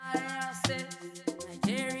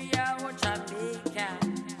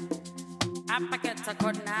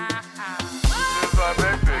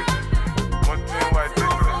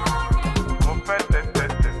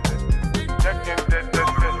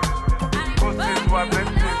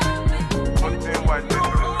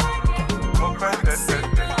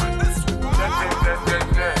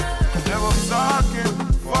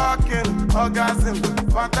Orgasm,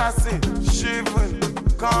 fantasy, shivering,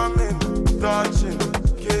 coming, touching,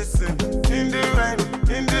 kissing, in the rain,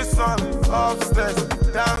 in the sun, upstairs,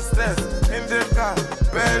 downstairs, in the car,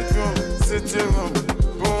 bedroom, sitting room,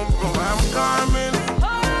 boom, boom. I am coming,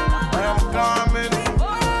 I am coming,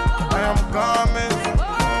 I am coming,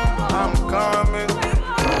 I'm coming,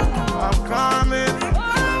 I'm coming,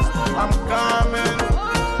 I'm coming,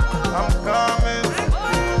 I'm coming,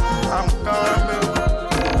 I'm coming.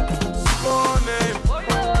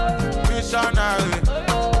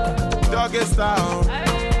 Doggy style,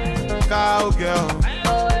 cowgirl.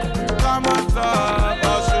 Come on top,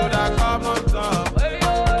 or should I come on top?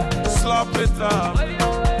 Slop it up,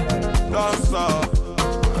 don't stop.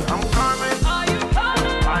 I'm coming. Are you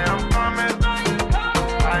coming? I am coming. Are you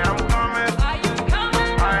coming? I am coming. Are you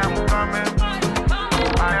coming? I am coming.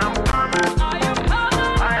 I am coming. Are you coming?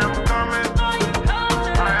 I am coming. Are you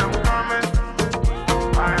coming? I am coming.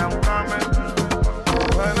 I am coming.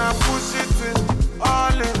 When I push it in,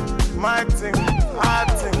 all in. My thing, I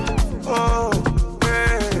think, oh,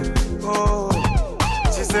 hey, oh.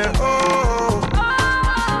 She said, oh,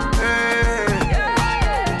 hey,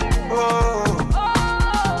 oh,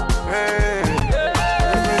 hey.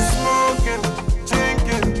 We've been smoking,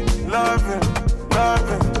 drinking, loving,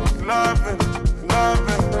 loving, loving,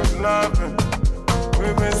 loving, loving.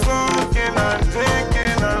 We've been smoking and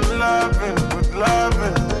drinking and loving, with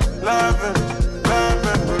loving, loving,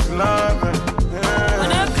 loving, with loving.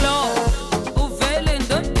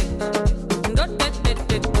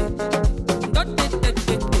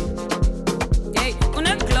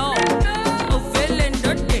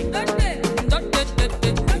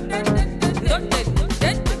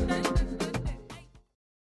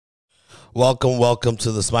 Welcome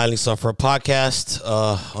to the Smiling Sufferer podcast.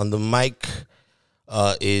 On the mic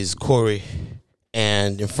is Corey,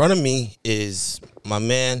 and in front of me is my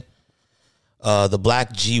man, the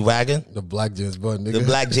Black G-Wagon. The Black James Bond, nigga. The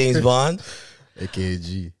Black James Bond. A.K.A.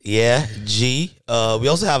 G. Yeah, G. We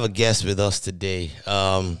also have a guest with us today.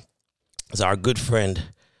 It's our good friend,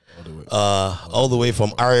 all the way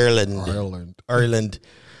from Ireland.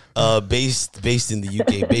 Based in the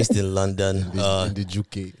UK, based in London. In the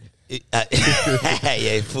UK.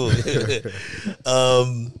 Yeah, fool.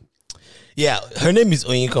 Yeah, her name is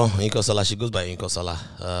Oyinko Salah. She goes by Oyinko Salah.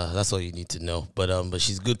 That's all you need to know. But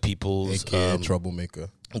she's good people. AKA troublemaker.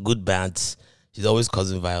 Good bands. She's always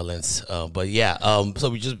causing violence. But yeah, so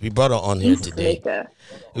we brought her on here today.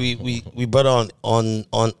 We brought her on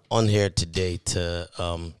here today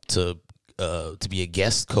to be a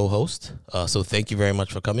guest co-host. So thank you very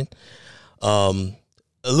much for coming.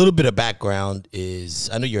 A little bit of background is,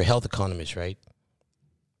 I know you're a health economist, right?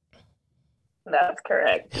 That's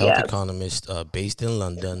correct. Health economist, based in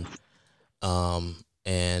London.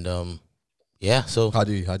 Yeah, so how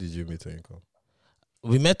did you meet Oyinko?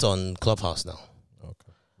 We met on Clubhouse now.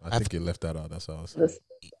 Okay. I think you left that out. That's all.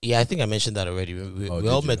 Yeah, I think I mentioned that already. We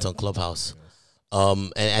all met on Clubhouse.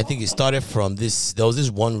 Yes. And I think it started from this. There was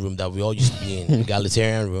this one room that we all used to be in,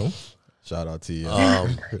 egalitarian room. Shout out to you.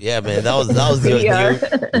 Yeah, man, that was the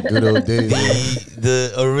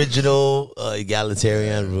original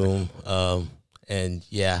egalitarian room. And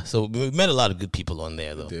yeah, so we met a lot of good people on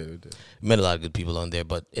there, though. We did. We met a lot of good people on there,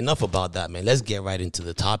 but enough about that, man. Let's get right into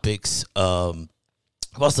the topics.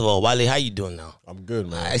 First of all, Wale, how you doing now? I'm good,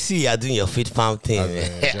 man. I see you're doing your fit farm thing,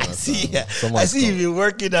 man. I see you've been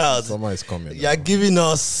working out. Summer is coming. You're giving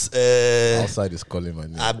us outside is calling my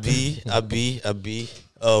name. Abi.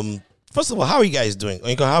 First of all, how are you guys doing?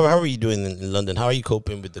 How are you doing in London? How are you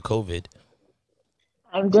coping with the COVID?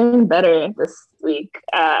 I'm doing better this week.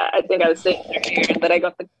 I think I was saying earlier that I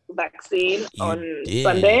got the vaccine on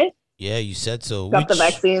Sunday. Yeah, you said so. Got the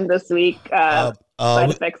vaccine this week. Side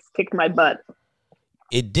effects kicked my butt.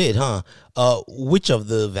 It did, huh? Which of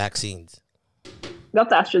the vaccines? Got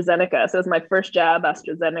the AstraZeneca, so it's my first jab,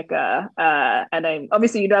 AstraZeneca, and I'm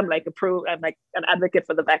obviously I'm like I'm like an advocate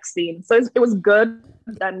for the vaccine, so it was good.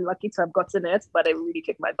 I'm lucky to have gotten it, but it really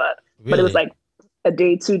kicked my butt. Really? But it was like a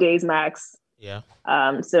day, 2 days max. Yeah.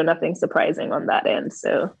 So nothing surprising on that end.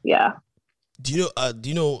 So yeah. Do you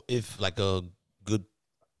know if like a good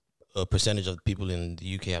percentage of people in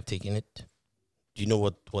the UK have taken it? Do you know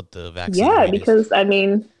what the vaccine? Yeah, because I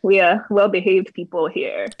mean we are well-behaved people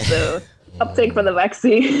here, so uptake for the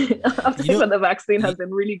vaccine, has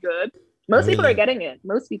been really good. Most people are getting it.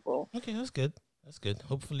 Most people. Okay, that's good. That's good.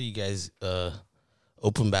 Hopefully, you guys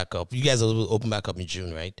open back up. You guys will open back up in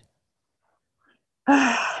June, right?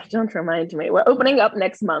 Don't remind me. We're opening up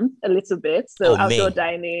next month a little bit. So outdoor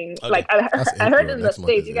dining. Okay. Like I heard in the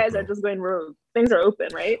States, you guys are just going rogue. Things are open,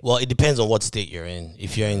 right? Well, it depends on what state you're in.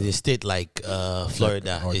 If you're in the state like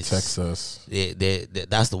Florida or Texas,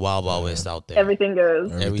 that's the wild west out there. Everything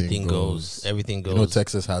goes. Everything goes. Everything goes. You know,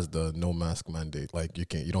 Texas has the no mask mandate. Like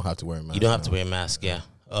you don't have to wear a mask. You don't have to wear a mask. Yeah.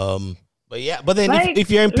 But then like, if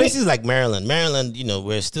you're in places like Maryland, you know,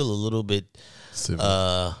 we're still a little bit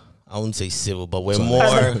civil. I wouldn't say civil, but we're more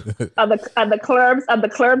are the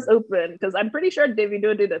clubs open? Because I'm pretty sure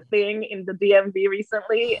Davido did a thing in the DMV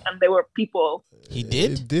recently, and there were people. He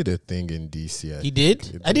did. He did a thing in DC. He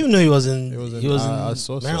did. I didn't even know he was in. I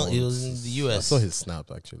saw Maryland. He was in the US. I saw his snap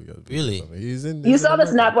actually. Really? He's in. You saw the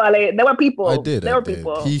snap, Wale? There were people. I did. There were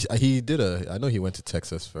people. He did I know he went to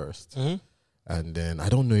Texas first. Mm-hmm. And then I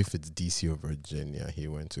don't know if it's DC or Virginia he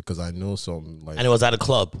went to, because I know some like. And it was at a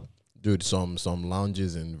club. Dude, some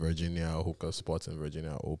lounges in Virginia, hookah spots in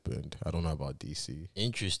Virginia opened. I don't know about DC.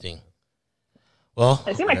 Interesting. Well,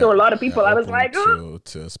 it seemed like there were a lot of people. I was like,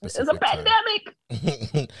 it's a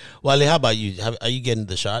pandemic. Wale, how about you? Are you getting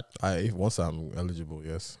the shot? Once I'm eligible,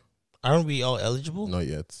 yes. Aren't we all eligible? Not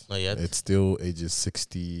yet. Not yet. It's still ages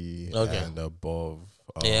 60 and above.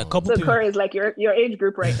 Yeah, a couple. So Corey is like your age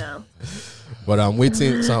group right now. But I'm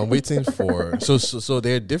waiting. So I'm waiting for. So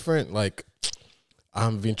they're different. Like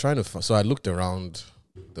I've been trying to. So I looked around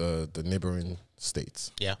the neighboring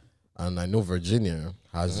states. Yeah. And I know Virginia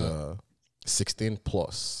has 16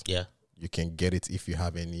 plus. Yeah. You can get it if you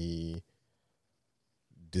have any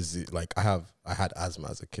disease. Like I had asthma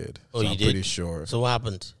as a kid. Oh, so you I'm did? pretty sure. So what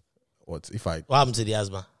happened? What happened to the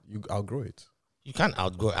asthma? You outgrow it. You can't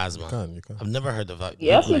outgrow asthma. You can. I've never heard of that.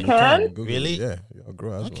 Yes, you can. Really? Yeah, you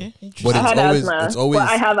outgrow asthma. Okay, interesting. But it's always. Well,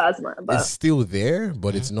 I have asthma, but it's still there.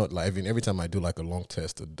 But it's not like every time I do like a lung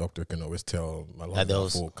test, the doctor can always tell my lungs are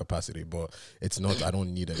full capacity. But it's not. I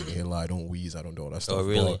don't need an inhaler. I don't wheeze. I don't do all that stuff. Oh,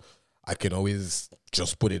 really? But I can always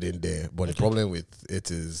just put it in there. But the problem with it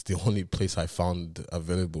is the only place I found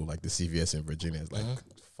available, like the CVS in Virginia, is like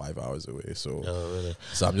 5 hours away. So, really?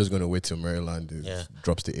 So I'm just going to wait till Maryland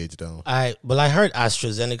drops the age down. But I heard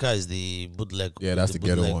AstraZeneca is the bootleg. Yeah, that's the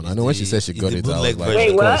ghetto one. I know when she said she got it, I was like,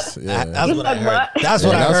 wait, what? Yeah. That's what I heard. That's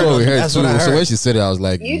what we heard too. So when she said it, I was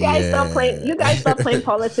like, you guys stop playing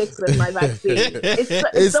politics with my vaccine.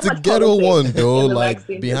 It's the ghetto one though, like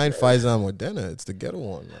behind Pfizer and Moderna. It's the ghetto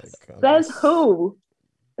one.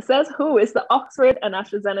 Says who? It's the Oxford and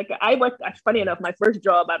AstraZeneca. I worked, funny enough, my first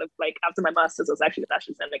job after my master's was actually with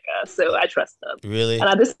AstraZeneca, so I trust them. Really? And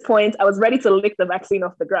at this point, I was ready to lick the vaccine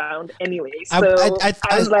off the ground anyway. So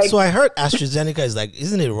I was like, so I heard AstraZeneca is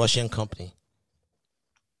isn't it a Russian company?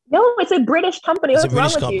 No, it's a British company. What's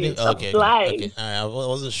wrong with you? Okay. All right, I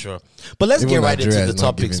wasn't sure. But let's get right into the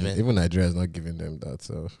topics, man. Even Nigeria is not giving them that.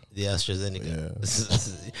 So the AstraZeneca. Yeah.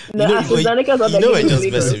 AstraZeca's not. We're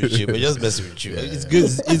just messing with you. We're just messing with you. It's good.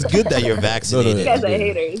 It's good that you're vaccinated. You guys are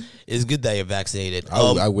haters. It's good that you're vaccinated.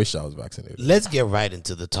 I wish I was vaccinated. Let's get right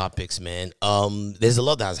into the topics, man. There's a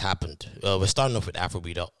lot that has happened. We're starting off with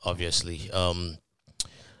Afrobeat, obviously.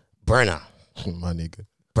 Burna, my nigga.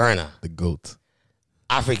 Burna, the GOAT.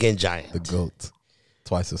 African giant. The GOAT.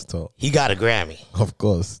 Twice as tall. He got a Grammy. Of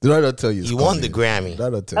course. Did I not tell you? He won the Grammy. Did I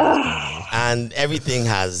not tell you? And everything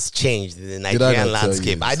has changed in the Nigerian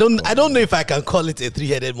landscape. I don't know if I can call it a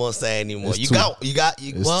three-headed monster anymore. It's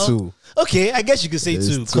two. Okay, I guess you could say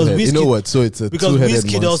two. Because you know what? So it's a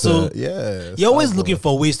two-headed monster. Also, yeah. You're always looking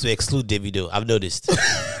for ways to exclude Davido. I've noticed.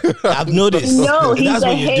 No, he's that's a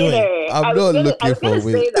what you're hater. doing. I'm not looking for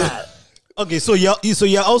ways. Okay, so you're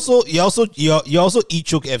also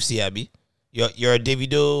E-Choke FC, Abby. You're a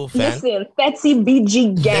Davido fan. Listen, 30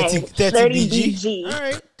 BG gang. 30 BG. All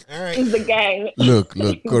right. Is the gang. Look,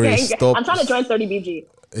 Corey, stop. I'm trying to join 30 BG.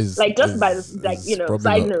 Side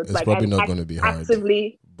notes. It's probably not going to be hard.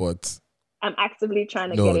 I'm actively trying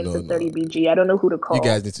to get into 30 BG. I don't know who to call. You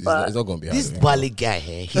guys need to. It's not going to be hard. This Wale guy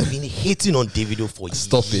here, he's been hating on Davido for years.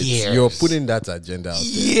 Stop it. You're putting that agenda out there.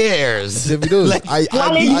 Years. Davido,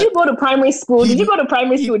 Wale, did you go to primary school? Did you go to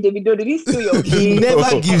primary school with Davido? Did he steal your He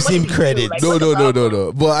never gives him credit.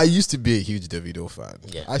 No. But I used to be a huge Davido fan.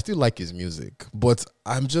 Yeah. I still like his music. But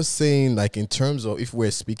I'm just saying, in terms of, if we're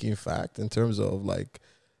speaking fact, in terms of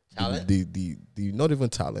talent? The not even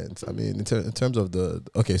talent. I mean, in terms of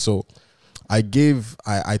so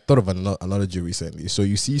I thought of an analogy recently. So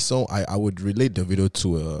you see, I would relate the video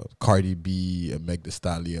to a Cardi B, a Meg Thee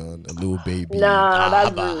Stallion, a Lil Baby. Nah,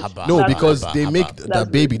 that's rude. No, because they make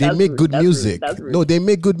that baby. They make good music. No, they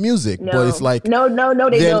make good music, but it's like no,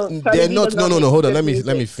 they don't. They're not. No. Hold on. Let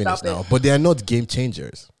me finish now. But they are not game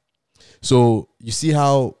changers. So you see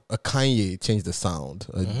how a Kanye changed the sound,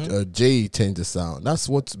 a Jay changed the sound. That's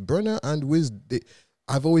what Burna and Wiz.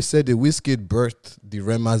 I've always said the Wizkid birthed the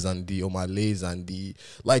Remas and the Omalays and the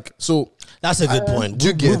so. That's a good point.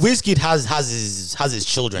 Wizkid has his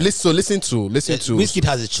children. Listen to. Wizkid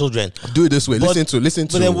has his children. Do it this way. Listen to.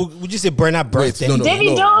 But then would you say Burna birthed? No.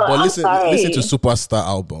 But listen to Superstar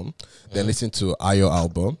album. Mm-hmm. Then listen to Ayo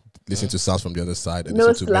album. Listen to Sounds from the Other Side, and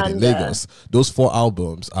listen to Made in Lagos. Those 4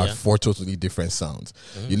 albums are 4 totally different sounds.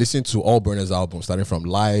 You listen to all Burna's albums, starting from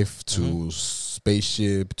Life to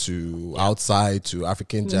Spaceship to Outside to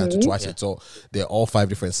African Jam to Twice It's All. They're all 5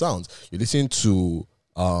 different sounds. You listen to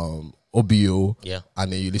OBO,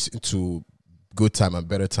 and then you listen to Good Time and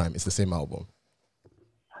Better Time. It's the same album.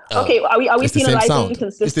 Okay, are we penalizing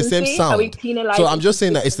consistency? It's the same sound. Are we penalizing? So I'm just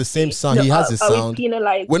saying that it's the same sound. No, he has his sound.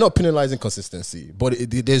 We're not penalizing consistency, but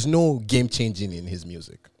there's no game changing in his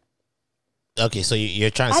music. Okay, so you're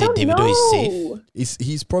trying to say Davido is safe?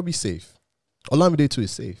 He's probably safe. Olamide too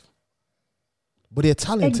is safe. But they're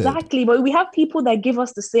talented. Exactly, but we have people that give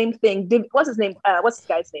us the same thing. What's his name? What's this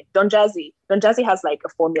guy's name? Don Jazzy. Don Jazzy has like a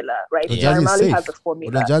formula, right? Don Jazzy has a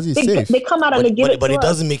formula. Don Jazzy is safe. They come out and they give it. But it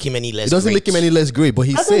doesn't make him any less. It doesn't make him any less great, but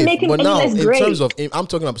he's safe. But now, in great. terms of, I'm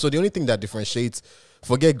talking about. So the only thing that differentiates,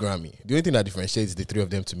 forget Grammy. The only thing that differentiates the 3 of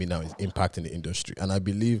them to me now is impact in the industry, and I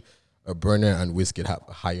believe Burna and Wizkid have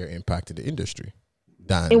a higher impact in the industry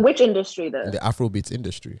than in which industry though? In the Afrobeats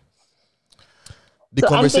industry. The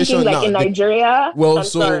conversation I'm thinking like in Nigeria.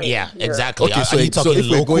 Yeah, exactly. Okay, so if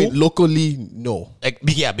we're going locally, no.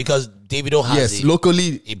 Because Davido has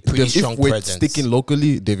locally a pretty strong if we're presence. sticking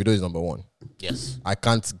locally, Davido is number 1. Yes, I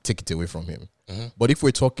can't take it away from him. But if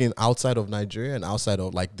we're talking outside of Nigeria and outside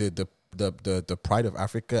of like the pride of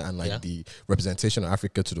Africa and like the representation of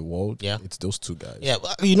Africa to the world, it's those 2 guys. Yeah,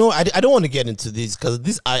 I don't want to get into this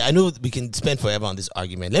because I know we can spend forever on this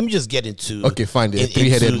argument. Let me just get into fine. The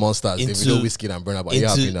 3-headed monsters, Davido, Wizkid, and Burna. But you're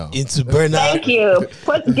happy now. Into Burna. Thank you.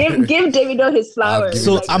 Give Davido his flowers.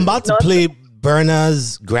 So I'm about to play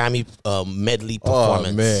Burna's Grammy medley performance.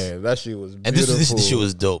 Oh man, that shit was beautiful. And this shit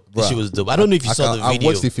was dope. This shit was dope. I don't know if you saw the video.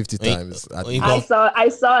 I watched it 50 times. I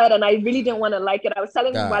saw it and I really didn't want to like it. I was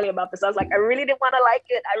telling Wally about this. I was like, I really didn't want to like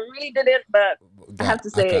it. I really didn't, but I have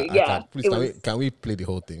to say, Please, can we play the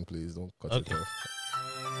whole thing, please? Don't cut it off.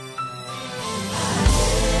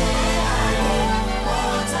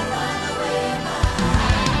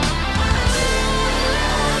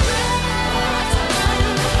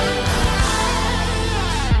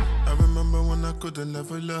 Couldn't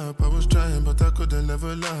level up, I was trying but I couldn't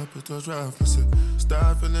level up. It was rough, I said,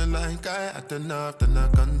 start feeling like I had enough. Then I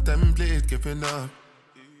contemplate giving up.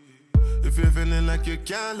 If you're feeling like you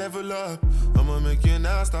can't level up, I'ma make you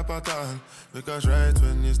not stop at all. Because right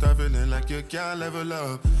when you start feeling like you can't level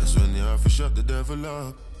up, that's when you have to shut the devil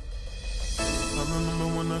up. I remember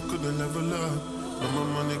when I couldn't level up, when my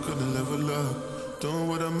money couldn't level up. Doing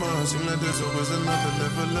what I'm on, seem like there's always another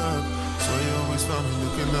level up. So you always found me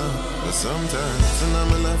looking up. But sometimes, and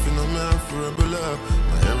I'm in life, you know me, I'm forever up.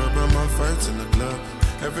 My hair up and my fights in the club.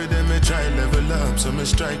 Every day me try level up, so me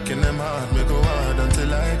striking them hard. Me go hard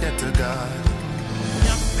until I get to God.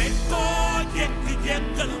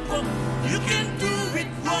 You can do it,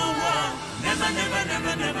 wow.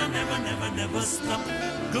 Never stop.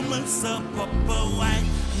 Come on, so papa, why?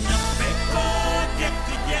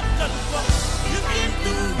 You can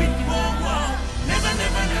do it, wow. Never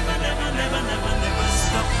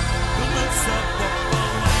stop. Come on, so papa,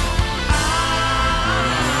 why?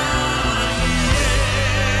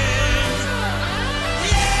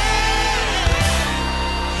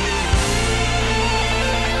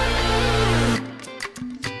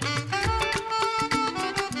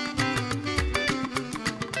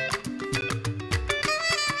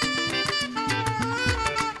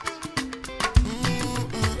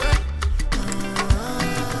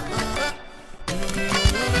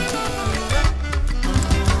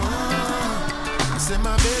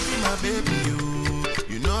 Baby,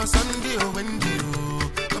 you know Sunday or Wendy, you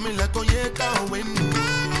coming like oh yeah, down when you,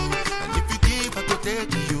 and if you give, I could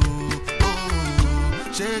take you, oh,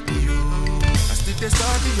 shake you. I still they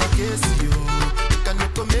start your case, you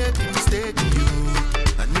cannot make a mistake, you,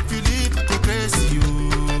 and if you leave, I could praise you.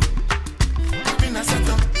 I've been a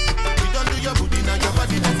setup, you don't do your booty now, your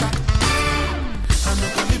body never. I'm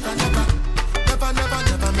not gonna live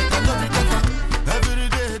never make a love you better. Every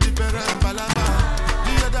day different balance.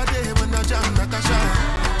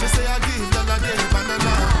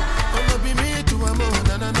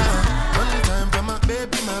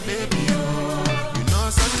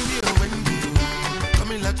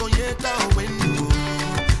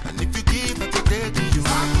 And if you give, I could take you.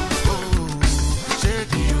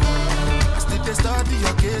 Shake you. I still they study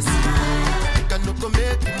your case. You can no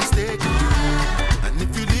make a mistake. And if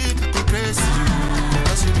you leave, I could praise you.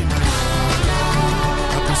 Because you be my love.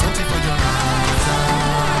 I put something for your life.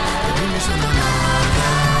 You bring me so long.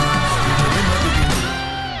 You bring my beginning.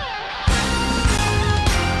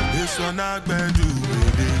 This one I better do,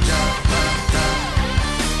 baby.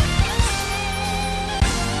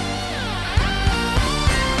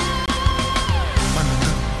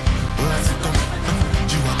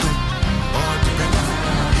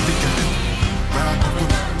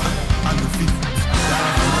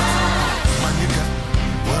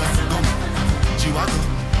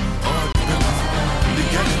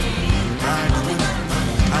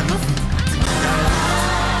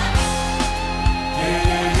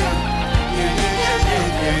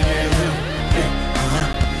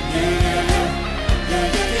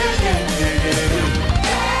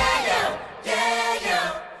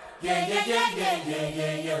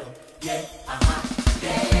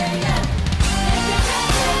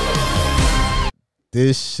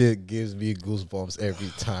 This shit gives me goosebumps every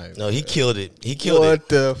time. No, he killed it. He killed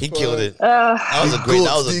it. He killed it. That was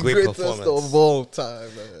a great performance of all time,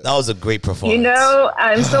 man. That was a great performance. You know,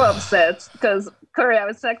 I'm so upset because Corey, I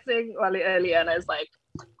was texting Wally earlier, and I was like,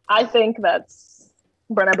 I think that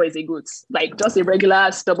Burna Boy is a goat, like just a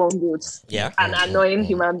regular stubborn goat, an annoying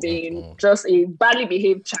human being, just a badly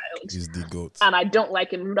behaved child. He's the goat, and I don't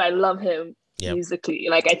like him, but I love him. Musically,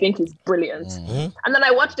 like I think he's brilliant. And then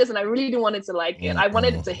I watched this and I really didn't want it to like it. I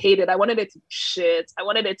wanted it to hate it. I wanted it to shit. I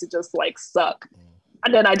wanted it to just like suck.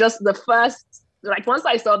 And then once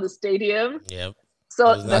I saw the stadium,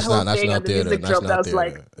 so the whole thing and the music dropped, I was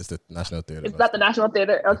like, it's the National Theater. Is that the National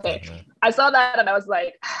Theater? Okay. I saw that and I was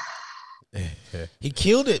like, he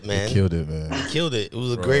killed it, man. He killed it, man. He killed it. It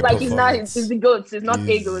was a great performance. He's the goats. It's not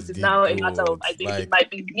a goats. It's now a matter of, I think it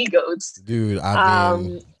might be the goats. Dude, I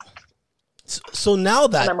mean... So now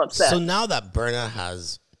that Burna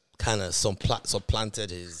has kind of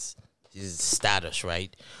supplanted his status,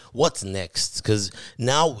 right? What's next? Because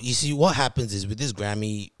now you see what happens is with this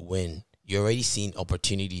Grammy win, you're already seeing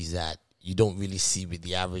opportunities that you don't really see with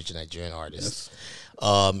the average Nigerian artist.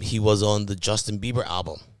 He was on the Justin Bieber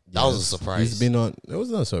album. That was a surprise. He's been on. It was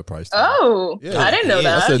not a surprise. Oh, yeah. I didn't know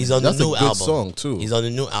that. He's on the new album. Song too. He's on the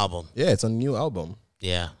new album. Yeah, it's a new album.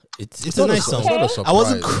 Yeah. It's a nice song. I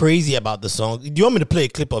wasn't crazy about the song. Do you want me to play a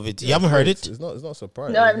clip of it? You haven't heard it? It's not a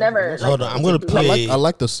surprise. No, I've never. Hold on, I'm gonna play. I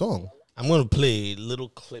like the song. I'm gonna play a little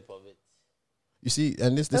clip of it. You see,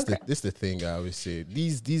 and this the thing I always say.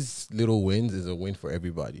 These little wins is a win for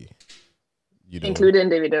everybody. You know, including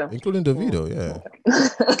Davido. Yeah.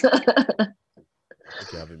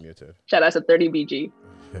 Okay, I've been muted. Shout out to 30 BG.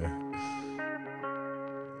 Yeah.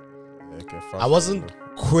 Okay, I wasn't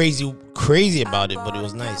crazy about it, but it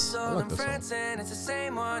was nice. I like the song. It's the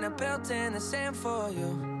same one I built in the same for you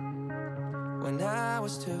when I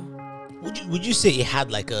was 2. Would you say it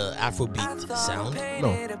had like a Afrobeat sound?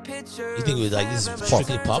 No. You think it was like this is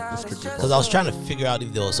strictly pop? Because I was trying to figure out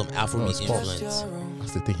if there was some Afrobeat influence. I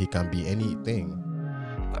still think he can be anything.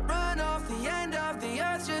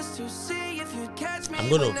 I'm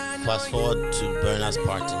gonna fast forward to Burna's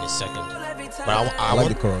part in a second, but I like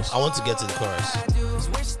the chorus. I want to get to the chorus.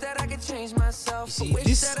 You see,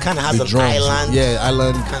 this kind of has the an drums.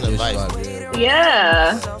 island kind of vibe.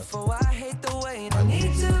 Yeah.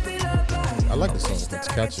 I like the song. It's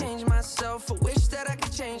catchy. I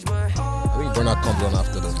think Burna comes on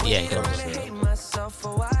after this. Yeah, he comes.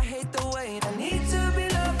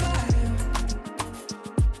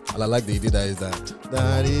 I like the idea that is that.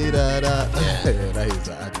 Yeah, that is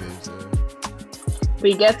the active.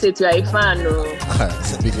 We get it. You're a fan, no?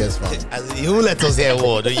 It's the biggest fan. You won't let us hear a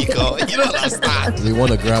word, you go. You don't understand. We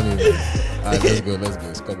won a Grammy, man. All right, let's go.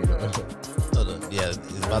 It's coming up. Hold on. Yeah,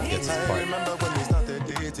 he's about to get to his part. Remember when we started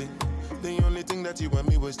dating? The only thing that you and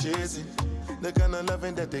me was chasing. The kind of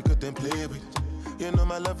loving that they couldn't play with. You know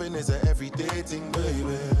my loving is an everyday thing,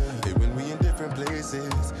 baby. Hey, when we in different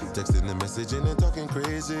places, texting and messaging and talking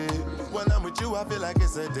crazy. When I'm with you, I feel like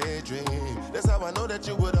it's a daydream. That's how I know that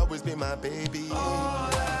you would always be my baby.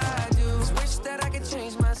 All I do is wish that I could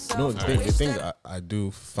change myself. No, the thing I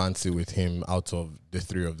do fancy with him out of the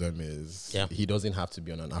three of them is he doesn't have to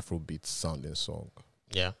be on an Afrobeat sounding song.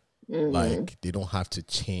 Yeah. Like, they don't have to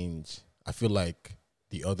change. I feel like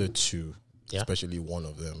the other two, especially one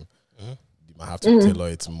of them, you might have to tailor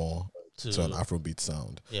it more to an Afrobeat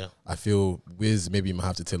sound. Yeah. I feel Wiz maybe might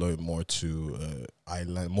have to tailor it more to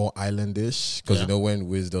more islandish, because you know when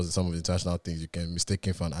Wiz does some of the international things, you can mistake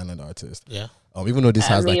him for an island artist. Yeah. Even though this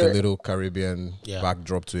has like a little Caribbean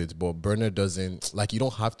backdrop to it, but Burner doesn't, like, you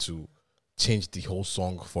don't have to change the whole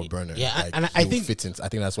song for Burner. Yeah, like, and I think I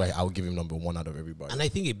think that's why I'll give him number one out of everybody. And I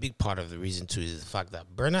think a big part of the reason too is the fact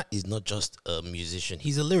that Burner is not just a musician;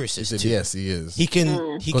 he's a lyricist too. Yes, he is. He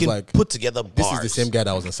can like, put together bars. This is the same guy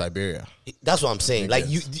that was in Siberia. That's what I'm saying. Like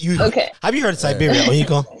you okay. Have you heard Siberia,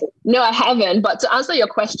 Onyeko? No, I haven't. But to answer your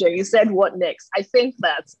question, you said what next? I think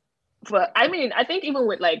that I think even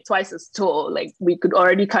with like Twice's tour, like we could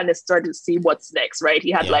already kind of start to see what's next, right? He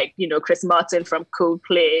had like, Chris Martin from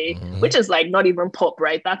Coldplay, which is like not even pop,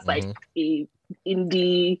 right? That's like a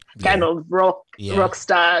indie kind of rock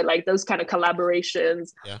star, like those kind of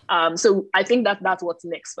collaborations. So I think that's what's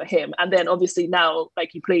next for him. And then obviously now, like,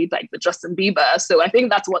 he played like the Justin Bieber, so I think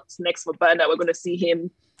that's what's next for Burner. We're going to see him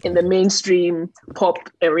in the mainstream pop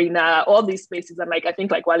arena, all these spaces. And like, I think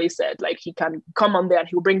like Wale said, like, he can come on there and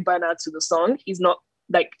he'll bring Burner to the song. He's not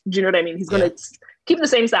like, do you know what I mean? He's going to keep the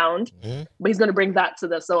same sound, but he's going to bring that to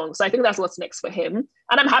the song. So I think that's what's next for him.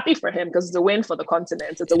 And I'm happy for him because it's a win for the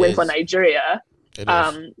continent. It's a win for Nigeria.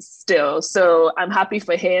 Still. So I'm happy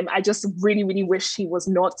for him. I just really, really wish he was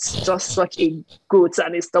not just such a goat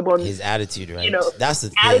and a stubborn. His attitude, right? That's the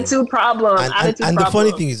thing. Attitude problem. And the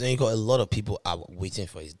funny thing is, a lot of people are waiting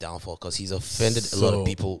for his downfall because he's offended a lot of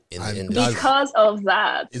people in the industry. Because of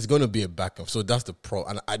that. It's going to be a backup. So that's the pro.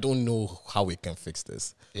 And I don't know how we can fix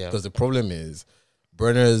this. Because the problem is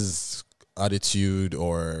Burner's attitude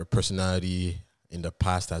or personality in the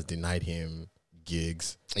past has denied him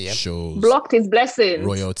gigs, shows, blocked his blessings,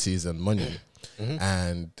 royalties, and money.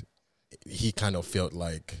 And he kind of felt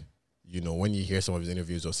like, when you hear some of his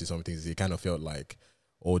interviews or see some things, he kind of felt like,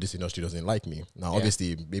 oh, this industry doesn't like me. Now,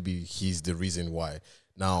 obviously, maybe he's the reason why.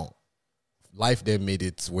 Now, life then made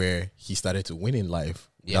it where he started to win in life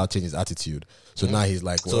without changing his attitude. So now he's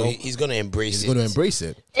like, well, so he's going to embrace it. He's going to embrace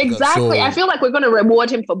it. Exactly. I feel like we're going to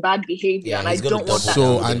reward him for bad behavior, and I don't want that.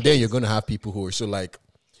 So, and then you're going to have people who are so like,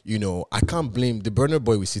 I can't blame the Burner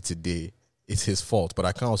Boy we see today. It's his fault, but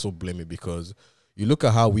I can't also blame it because you look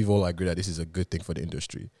at how we've all agreed that this is a good thing for the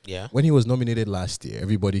industry. Yeah. When he was nominated last year,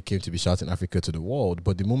 everybody came to be shouting Africa to the world.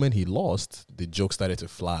 But the moment he lost, the joke started to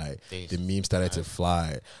fly. The meme started to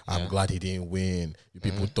fly. I'm glad he didn't win.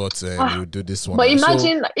 People thought he would do this one. But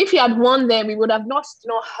imagine if he had won, then we would have not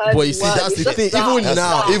heard. But you see, that's the thing.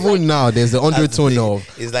 Even now, there's the undertone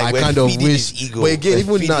of like, I kind of wish. But again,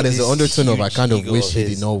 even now, there's the undertone of I kind of wish he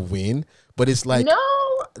did not win. But it's like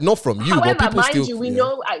not from you. However, but people still, we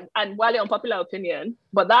know, and Wale, unpopular opinion,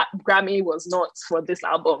 but that Grammy was not for this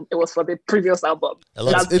album. It was for the previous album. A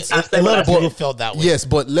lot of people felt that way. Yes,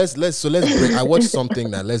 but let's break. I watched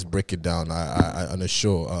something that let's break it down. I on a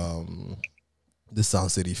show, the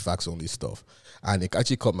Sound City Facts Only stuff, and it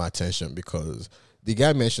actually caught my attention because the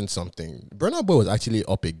guy mentioned something. Burna Boy was actually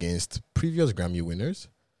up against previous Grammy winners,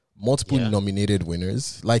 multiple nominated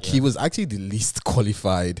winners. Like he was actually the least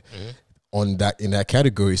qualified in that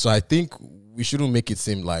category. So I think we shouldn't make it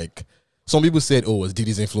seem like some people said, oh, it was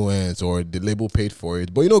Diddy's influence or the label paid for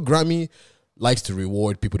it. But Grammy likes to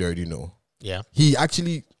reward people they already know. Yeah. He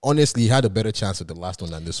actually, honestly, had a better chance with the last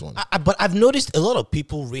one than this one. But I've noticed a lot of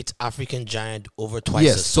people rate African Giant over Twice.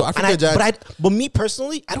 Yes, so African Giant. But me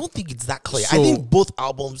personally, I don't think it's that clear. I think both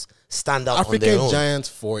albums stand out on their own. African Giant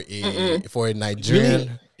for a Nigerian.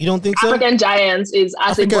 Really? You don't think so? African Giants is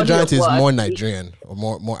African Giant is more Nigerian or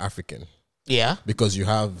more African. Yeah, because you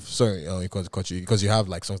have because you have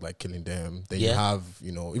like songs like Killing Them. Then you have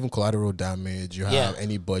even Collateral Damage. You have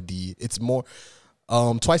Anybody. It's more.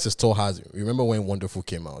 Twice as Tall has. Remember when Wonderful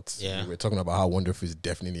came out? Yeah, we were talking about how Wonderful is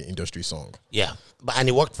definitely an industry song. Yeah, and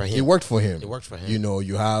it worked for him. It worked for him.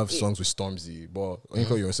 You have songs with Stormzy. But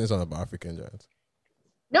you were saying something about African Giants.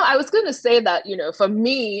 No, I was going to say that, for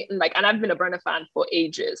me, and I've been a Burna fan for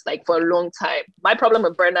ages, like for a long time. My problem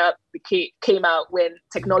with Burna came out when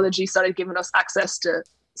technology started giving us access to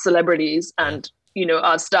celebrities and,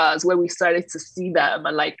 our stars, where we started to see them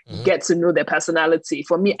and get to know their personality.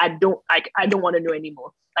 For me, I don't want to know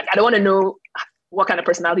anymore. Like, I don't want to know what kind of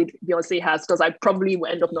personality Beyonce has, because I probably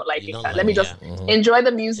will end up not liking that. Let me just enjoy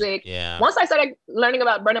the music. Yeah. Once I started learning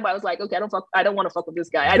about Burna Boy, I was like, okay, I don't want to fuck with this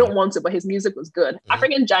guy. I don't want to, but his music was good.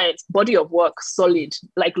 African Giants, body of work, solid.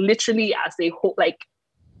 Like literally as a whole,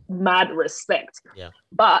 mad respect. Yeah.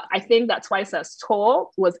 But I think that Twice as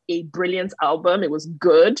Tall was a brilliant album. It was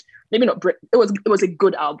good. Maybe not. It was a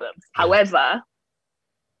good album. Yeah. However,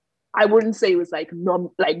 I wouldn't say it was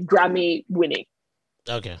Grammy winning.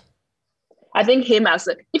 Okay. I think him as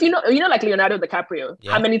if you know, like Leonardo DiCaprio,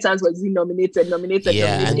 how many times was he nominated?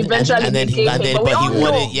 Yeah, Eventually, and then he won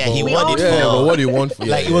it. Yeah, he won it for. But what he won for?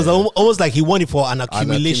 Like it was almost like he won it for an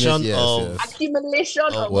accumulation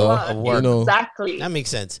of work. You know, exactly. That makes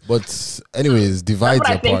sense. But anyways, divides That's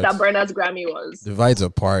what apart. I think that Burna's Grammy was. Divides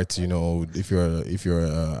apart. You know, if you're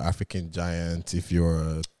an African giant, if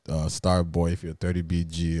you're a star boy, if you're 30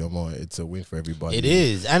 BG, it's a win for everybody. It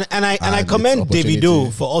is, and I commend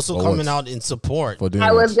Davido for also coming out in support.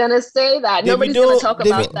 I was gonna say that nobody's gonna talk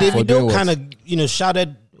about that. Davido kind of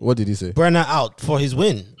shouted. What did he say? Burna out for his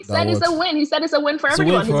win. He said it's a win. He said it's a win for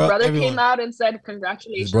everyone. His brother came out and said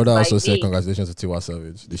congratulations. His brother also said congratulations to Tiwa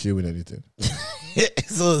Savage. Did she win anything?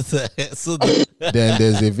 so then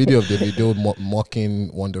there's a video of Davido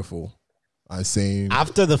mocking Wonderful. And saying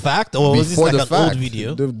after the fact, or was this like an old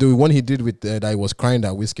video? The one he did with that he was crying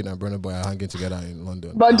that Whiskey and Burna Boy are hanging together in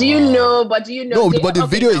London. But do you know? No, but the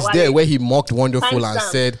video is there where he mocked Wonderful and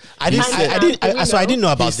said, I didn't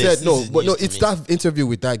know about this. Said, it's that interview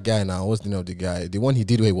with that guy now. What's the name of the guy? The one he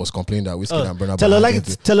did where he was complaining that Whiskey and Burna Boy.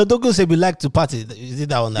 Tell Dogo say we like to party. Is it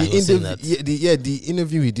that one that was saying that? The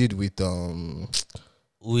interview he did with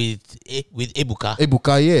Ebuka,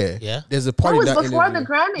 yeah. There's a part that was before the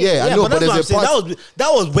Grammy. Yeah, I know, but there's a part that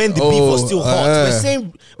was when the beef was still hot. We're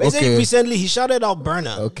saying okay. Recently he shouted out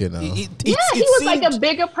Burna. Okay, now He was like a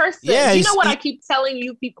bigger person. Yeah, you know what I keep telling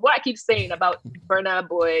you people, what I keep saying about Burna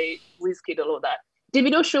Boy, Wizkid, all of that.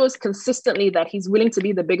 Davido shows consistently that he's willing to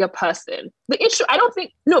be the bigger person. The issue,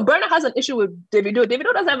 Burna has an issue with Davido.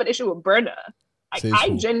 Davido doesn't have an issue with Burna. I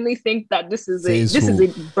genuinely think that this is a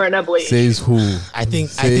Burna Boy. Says who? I think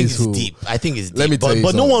it's deep. Let me tell you,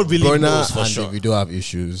 but no one really Burna knows for and sure. Davido have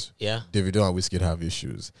issues. Yeah, Davido and Wizkid have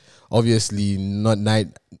issues. Obviously, not night.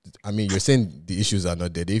 I mean, you're saying the issues are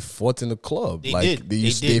not there. They fought in the club.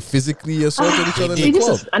 They physically assaulted each other in the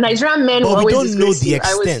club. And Nigerian men but we don't know the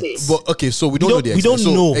extent. extent. But okay, so we don't know the extent. We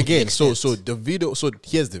don't know again. The So the video. So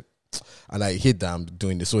here's the. And I hate that I'm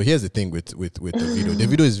doing this. So here's the thing with Davido.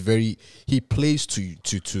 Davido is he plays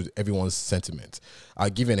to everyone's sentiment. I'll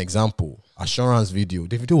give you an example. Assurance video.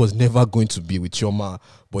 Davido was never going to be with Chioma,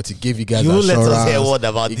 but he gave you guys assurance. Let us hear what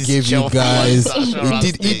about he this gave you guys.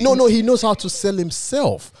 He knows how to sell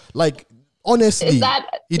himself. Like honestly,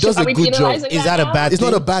 he does a good job. Is that a bad thing? It's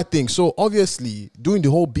not a bad thing. So obviously, doing the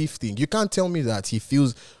whole beef thing, you can't tell me that he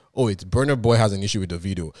feels, it's Burna Boy has an issue with the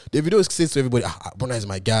video. The video says to everybody, Burna is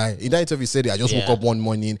my guy. In that interview, he said, I just woke up one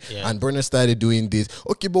morning and Burna started doing this.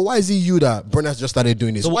 Okay, but why is it you that Burna just started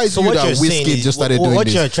doing this? Why is it you that Wizkid just started doing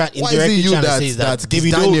this? Why is it you that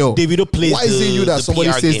Davido plays? Why is it you that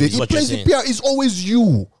somebody says this? He plays the PR. It's always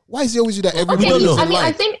you. Why is it always you that everybody doesn't like?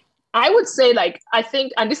 I think I would say,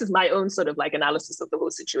 and this is my own sort of like analysis of the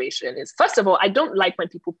whole situation is, first of all, I don't like when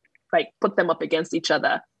people like put them up against each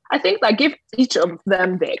other. I think that give each of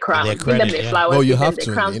them their crown, give them their flowers. Oh, you have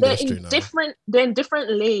to. They're in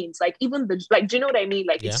different lanes. Like even do you know what I mean?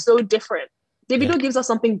 Like it's so different. Davido gives us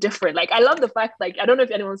something different. Like I love the fact, like I don't know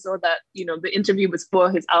if anyone saw that, the interview was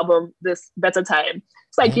for his album, This Better Time.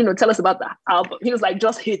 It's like, tell us about the album. He was like,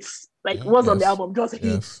 just hits. Like what's on the album, just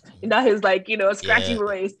hits. And that his like, scratchy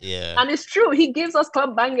voice. Yeah. And it's true. He gives us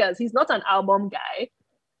club bangers. He's not an album guy.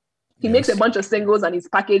 He makes a bunch of singles and he's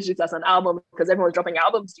packaged it as an album because everyone's dropping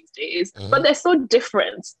albums these days. But they're so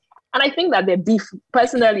different. And I think that their beef,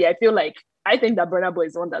 personally, I think that Burna Boy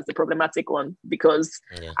is the one that's the problematic one because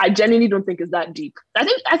I genuinely don't think it's that deep. I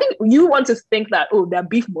think you want to think that, their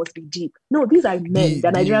beef must be deep. No, these are men.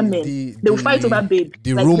 They're Nigerian men. They will fight over babe.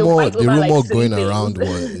 The rumor going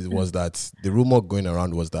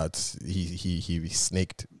around was that he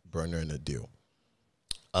snaked Burna in a deal.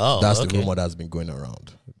 Oh, that's the rumor that's been going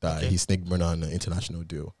around, that he snaked Burna on an international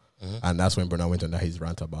deal. And that's when Burna went on his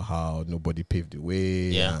rant about how nobody paved the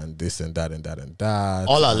way and this and that and that and that.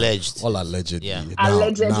 All alleged. All allegedly. Yeah.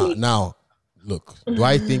 Allegedly. Now, look, do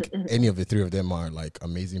I think any of the three of them are like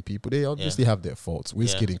amazing people? They obviously have their faults,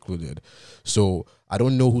 Wizkid included. So I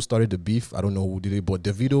don't know who started the beef. I don't know who did it, but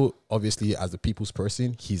Davido, obviously, as a people's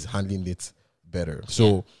person, he's handling it better.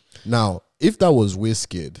 So now, if that was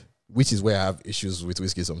Wizkid, which is where I have issues with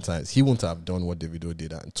Wizkid sometimes, he wouldn't have done what Davido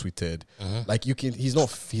did and tweeted. Like he's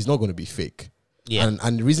not going to be fake. Yeah.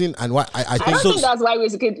 And the reason and why I think don't think that's why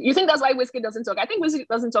Wizkid. You think that's why Wizkid doesn't talk? I think Wizkid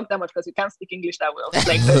doesn't talk that much because he can't speak English that well.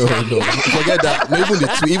 Like, no, forget that. No,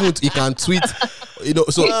 even he can tweet.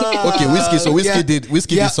 So okay, Wizkid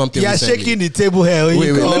did something. Yeah, shaking the table here.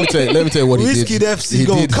 Wait, let me tell you what he did. Wizkid FC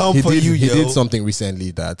gonna come for you. He did something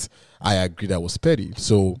recently that I agree that was petty.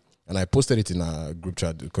 So. And I posted it in a group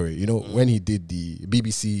chat, Corey. When he did the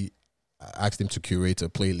BBC, asked him to curate a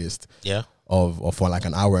playlist for like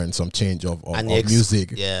an hour and some change of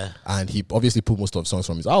music. Yeah. And he obviously put most of songs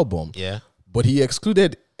from his album. Yeah. But he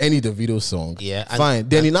excluded any Davido song. Yeah. Fine.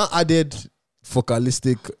 Then he now added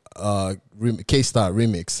Focalistic K-Star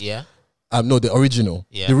remix. Yeah. No, the original.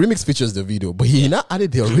 Yeah. The remix features the video, but he now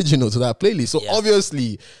added the original to that playlist. So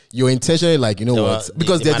obviously, your intention, like, you know what?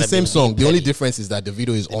 Because they're the same song. The only difference is that the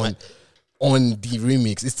video is on the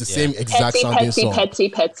remix. It's the same exact sounding song.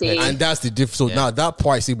 Petty. And that's the difference. So now that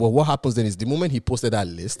part, see, but what happens then is the moment he posted that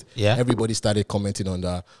list, everybody started commenting on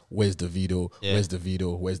that. Where's the video? Where's the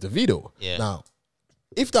video? Where's the video? Yeah. Now,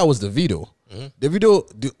 if that was the video,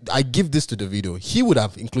 I give this to the video. He would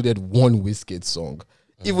have included one Wizkid song.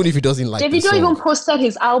 Even if he doesn't like Davido the song. even posted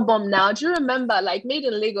his album now. Do you remember? Like Made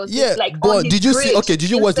in Lagos. Yeah, like but did you see? Okay,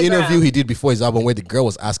 did you watch the Instagram interview he did before his album where the girl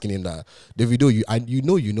was asking him that, Davido, you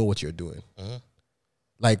know what you're doing.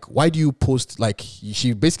 Like, why do you post? Like,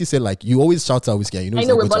 she basically said, like, you always shout out Whiskey. You know, I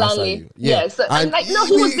know with Bolanle. Yeah, so, and like, no,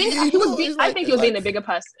 he was being. I think he was being a bigger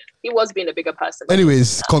person. He was being a bigger person.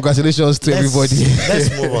 Anyways, congratulations to everybody.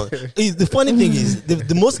 Let's move on. The funny thing is,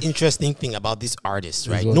 the most interesting thing about this artist,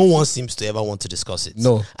 right? No one seems to ever want to discuss it.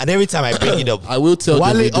 No. And every time I bring it up, I will tell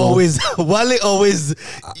Wale always. I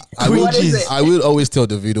will always tell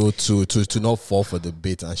the video to not fall for the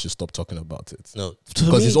bait and should stop talking about it. No,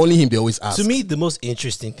 because it's only him they always ask. To me, the most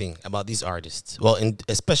interesting thing about these artists, well,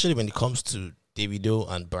 especially when it comes to Davido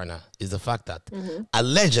and Burna, is the fact that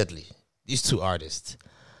allegedly these two artists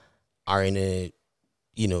are in a,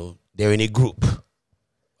 they're in a group.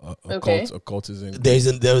 Occultism. They're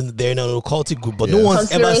in an occultic group, but no one's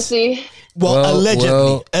Conspiracy. ever.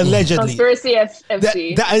 Allegedly. Conspiracy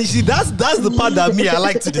FC. And see, that's the part that I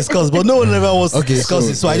like to discuss, but no one ever wants to discuss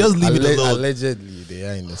it. So I just leave it alone. Allegedly, they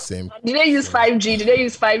are in the same. Did they use 5G? Did they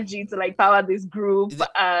use 5G to like power this group?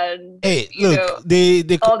 And hey, look, they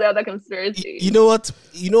all the other conspiracies. You know what?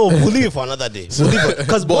 We'll leave it for another day.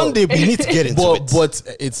 Because one day we need to get into it. But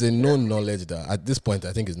it's a known knowledge that at this point,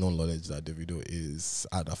 I think it's known knowledge that Davido is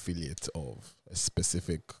an affiliate of a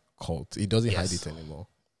specific cult. He doesn't hide it anymore.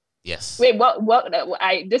 Yes. Wait, what?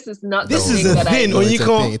 This is not. This is the thing. When you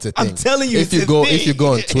go, I'm telling you, if you go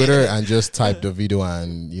on Twitter and just type Davido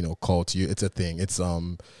and cult, it's a thing. It's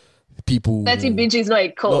people. 30 BG is not a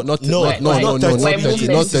cult. Not 30 BG. No,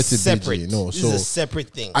 this is a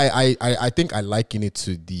separate thing. I think I liken it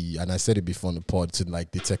to and I said it before on the pod, to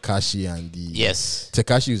like the Tekashi and the. Yes.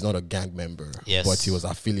 Tekashi is not a gang member. Yes. But he was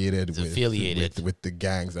affiliated with the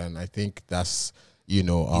gangs, and I think that's. He's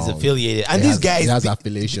affiliated, and these guys, he has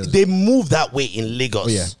affiliations. They move that way in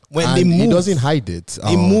Lagos. When and they move, he doesn't hide it.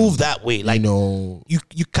 They move that way, like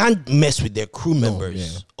you can't mess with their crew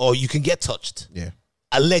members, or you can get touched. Yeah,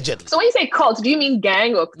 allegedly. So when you say cult, do you mean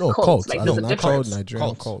gang or no, cult? Like there's a difference.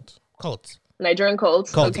 Nigerian cult. Nigerian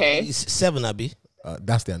cult. Okay, it's 7, Abi.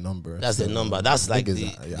 That's their number. That's their number. That's like the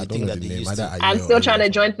thing that they used to. I'm still trying to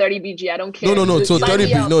join 30 BG. I don't care. No. So 30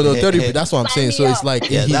 BG. No, 30 BG. That's what I'm saying. So it's like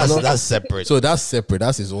that's separate. So that's separate.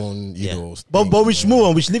 That's his own. But we should move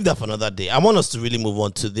on. We should leave that for another day. I want us to really move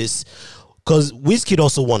on to this because Wizkid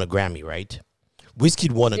also won a Grammy, right?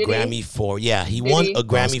 Wizkid won a Grammy for he won a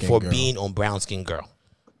Grammy for being on Brown Skin Girl.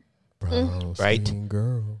 Brown Skin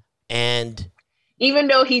Girl. And even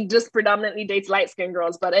though he just predominantly dates light-skinned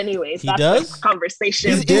girls, but anyways, that's does? a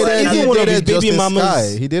conversation. He did it baby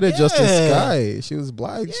mamas. He did it Justice Sky. She was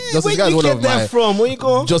black. Justice Sky is one of my. Where you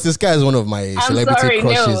go? Justice Sky is one of my celebrity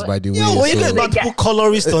crushes, by the way. Where you get about to put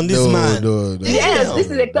colorist on this man? No. Yes,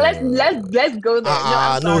 this is let's go there.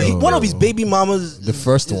 One of his baby mamas. The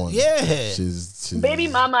first one. Yeah, she's baby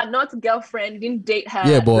mama, not girlfriend. Didn't date her.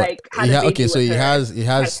 Yeah, but like, so he has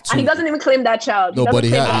and he doesn't even claim that child. No, but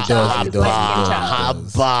he does. There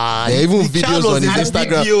are even videos on his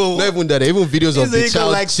Instagram. Not even that. There are even videos of the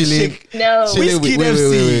child chilling. No, Wait.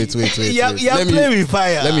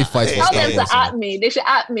 Let me fight for Tell them to at me. They should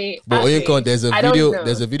at me. But Oyinkan, there's a video.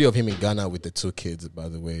 There's a video of him in Ghana with the 2 kids. By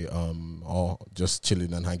the way, all just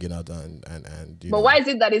chilling and hanging out and. But why is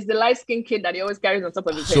it that it's the light skinned kid that he always carries on top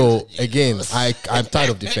of his head? So again, I'm tired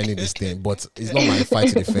of defending this thing, but it's not my fight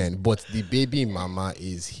to defend. But the baby mama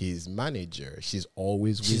is his manager. She's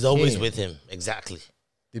always with him. Exactly.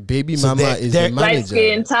 The baby mama is the manager. Light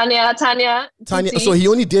skin, Tanya. So he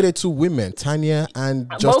only dated 2 women, Tanya and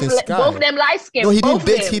Justin Sky. Both of them light skin. No, he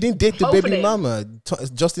didn't date the baby mama.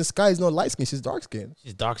 Justin Sky is not light skin. She's dark skin.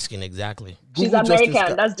 She's dark skin, exactly. She's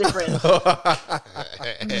American. That's different. All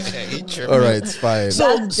right, it's fine.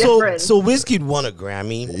 So Wizkid won a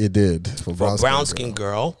Grammy. He did for Brown Skin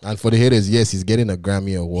Girl. And for the haters, yes, he's getting a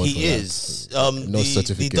Grammy award. He is. No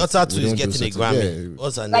certificate. The daughter too is getting a Grammy. Yeah.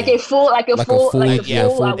 What's her name? Like a full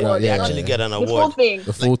award. They actually get an award. The full thing.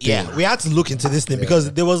 The full thing. Yeah, we had to look into this thing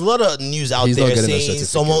because there was a lot of news out He's not there getting a saying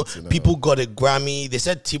certificate, people got a Grammy. They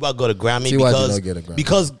said Tiwa got a Grammy Tiwa did not get a Grammy.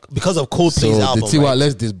 because of Coldplay's So album. the Tiwa, right?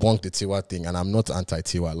 let's debunk the Tiwa thing. And I'm not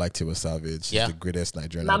anti-Tiwa. I like Tiwa Savage. She's the greatest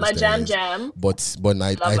Nigerian Mama artist Jam there is. Jam. But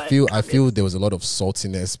I feel there was a lot of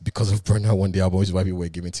saltiness because of Burna One Day album, which is why people were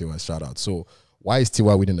giving Tiwa a shout out. So why is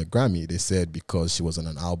Tiwa winning a Grammy? They said because she was on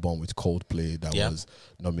an album with Coldplay that was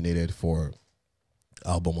nominated for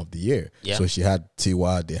Album of the Year. Yeah. So she had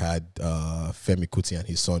Tiwa, they had Femi Kuti and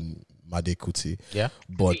his son Made Kuti. Yeah.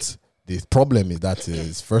 But the problem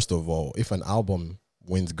is first of all, if an album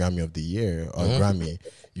wins Grammy of the Year or Grammy,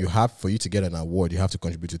 for you to get an award, you have to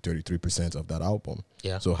contribute to 33% of that album.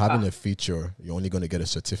 Yeah. So having a feature, you're only going to get a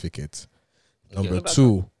certificate. Number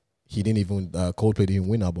two, he didn't even Coldplay didn't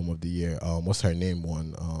win Album of the Year. What's her name?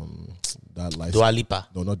 Won that license. Dua Lipa.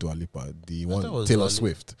 No, not Dua Lipa. The one Taylor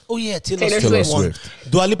Swift. Oh yeah, Taylor Swift.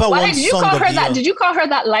 Dua Lipa won Song of the Year. Did you call her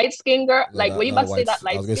that light skin girl? Like, were you about to say that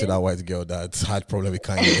light skin? I was going to say that white girl that had problem with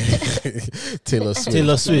Kanye. Taylor Swift.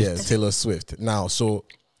 Taylor Swift. Yeah, Taylor Swift. Now, so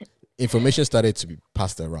information started to be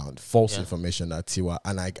passed around, false information that Tiwa,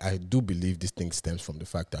 and I do believe this thing stems from the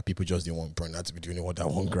fact that people just didn't want Burna to be doing what that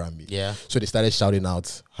one Grammy. Yeah. So they started shouting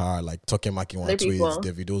out her, like Talking Maki one tweets,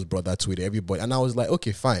 Davido's brother tweeted, everybody. And I was like,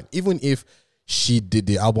 okay, fine. Even if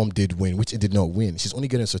the album did win, which it did not win, she's only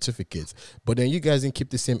getting certificates. But then you guys didn't keep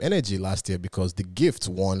the same energy last year because The Gift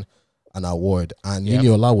won an award and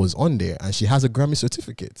Niniola was on there and she has a Grammy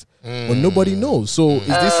certificate. But nobody knows. So is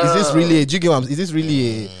this really is this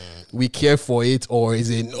really a we care for it, or is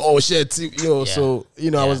it shit, so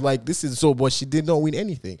I was like, this is so, but she did not win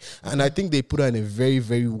anything. And I think they put her in a very,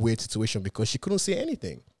 very weird situation because she couldn't say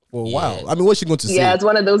anything for a while. I mean, what's she going to say? Yeah, it's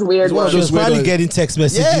one of those weird ones. She was probably getting text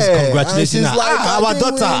messages congratulating her. Like, our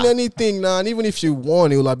daughter. Win anything now, and even if she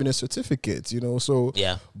won, it would have been a certificate, so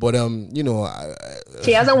but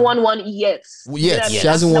she hasn't won one yet. She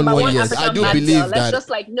hasn't won one yet. I do believe that.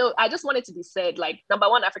 I just want it to be said, like, number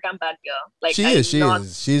one African bad girl. Like, she is.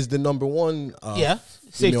 She's the number one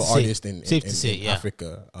female artist in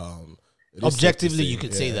Africa. Objectively, you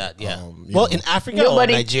could say that. Yeah. In Africa or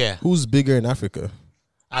Nigeria, who's bigger in Africa?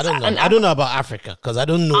 I don't know. I don't know about Africa because I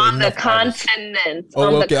don't know on enough. The continent.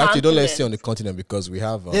 Actually, don't let's say on the continent because we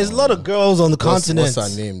have. There's a lot of girls on the continent. What's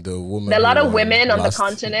her name? The woman. There are a lot of women on the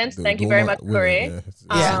continent. Thank you very much, Corey.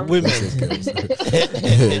 Yeah, women.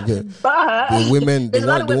 But the women,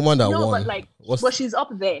 the woman that won. But she's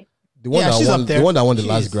up there. The one that won the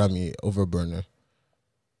last Grammy over Burner.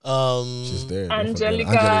 She's there.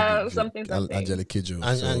 Angelica something. Angelique Kidjo.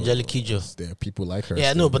 Angelique Kidjo. There are people like her.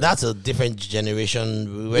 Yeah, no, but that's a different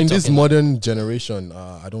generation. In this modern generation,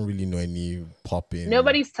 I don't really know any popping.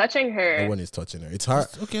 Nobody's touching her. No one is touching her. It's her.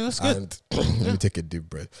 Okay, that's good. And let me take a deep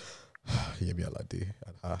breath. Yemi Alade.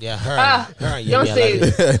 Yeah, her and Yemi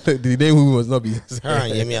Alade. The name must not be her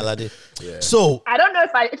and Yemi Alade. Yeah. So I don't know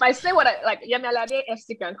if I say what I like. Yemi Alade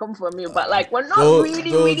FC can come for me, but like we're not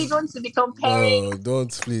really going to be comparing. No,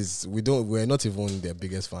 don't please. We're not even their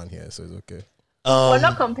biggest fan here, so it's okay. We're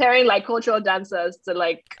not comparing like cultural dancers to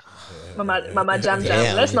like Mama Jam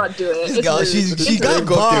Jam. Let's not do it. This girl, she got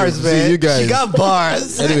bars, man. You guys, she got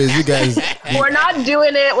bars. Anyways, you guys, we're not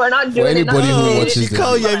doing it. We're not doing it. For anybody who watches she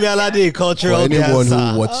called Yemi Alade cultural dancer. For anyone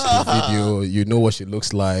dancer. who watched the video, you know what she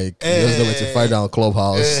looks like. Just know where to find her on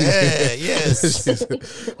Clubhouse. Yes.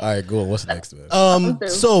 All right, go on. What's next, man?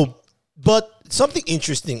 But something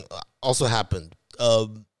interesting also happened.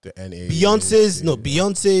 The NA.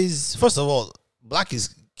 Beyonce's. First of all, Black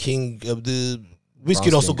is King. The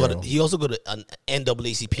Wizkid also got an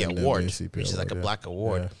NAACP award, which is like a Black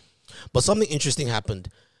award. Yeah. But something interesting happened.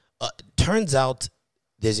 Turns out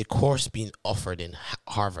there's a course being offered in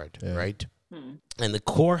Harvard, right? And the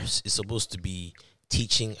course is supposed to be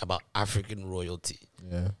teaching about African royalty,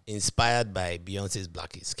 inspired by Beyonce's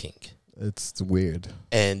Black is King. It's weird.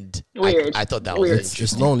 And weird. I thought that was interesting.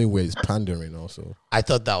 It's not only weird, it's pandering also. I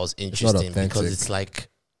thought that was interesting because it's like,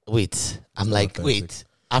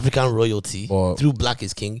 African royalty through Black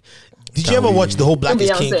is King. Did you ever watch the whole Black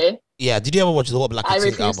is King? Yeah, did you ever watch the whole Black is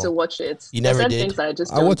King album? I refuse to watch it. You never did? Things I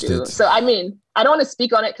just don't do. So, I mean, I don't want to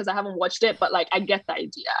speak on it because I haven't watched it, but, like, I get the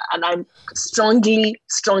idea. And I'm strongly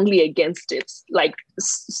against it. Like,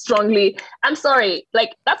 strongly. I'm sorry.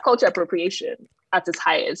 Like, that's culture appropriation at its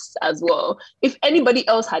highest as well. If anybody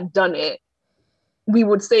else had done it, we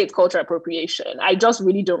would say it's culture appropriation. I just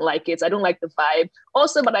really don't like it. I don't like the vibe.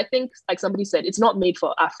 Also, but I think, like somebody said, it's not made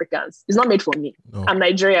for Africans. It's not made for me. No. I'm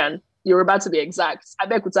Nigerian. You're about to be exact.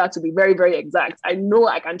 Abeokuta to be very, very exact. I know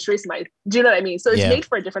I can trace do you know what I mean? So it's made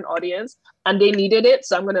for a different audience and they needed it.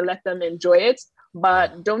 So I'm going to let them enjoy it.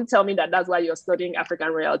 But don't tell me that that's why you're studying African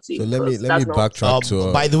royalty. So let me backtrack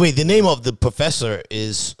to. By the way, the name of the professor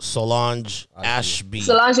is Solange Ashby.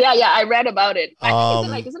 Solange, yeah, I read about it. I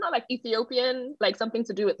think is it not like Ethiopian, like something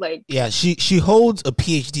to do with like? Yeah, she holds a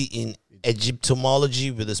PhD in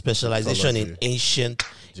Egyptomology with a specialization in ancient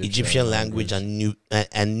Egyptian language and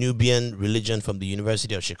Nubian religion from the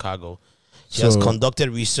University of Chicago. She has conducted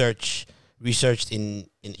researched in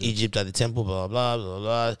Egypt at the temple, blah blah blah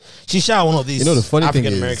blah. She's one of these. The funny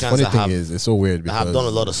African thing Americans. It's so weird because have done a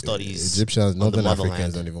lot of studies. Egyptians, Northern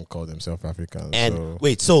Africans don't even call themselves Africans. And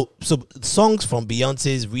so songs from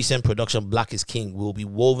Beyonce's recent production "Black Is King" will be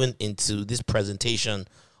woven into this presentation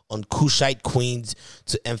on Kushite queens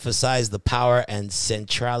to emphasize the power and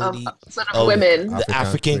centrality of women, the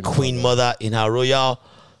African queen mother in her royal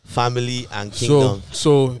family and kingdom.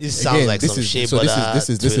 So this sounds like some shea butter. This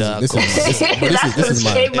is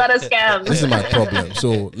my problem.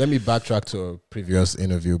 So let me backtrack to a previous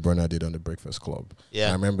interview Burna did on the Breakfast Club. Yeah,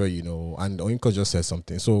 I remember, and Oinko just said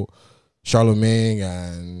something. So Charlemagne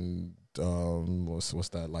and what's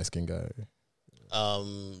that light skin guy?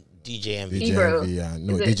 DJ Envy.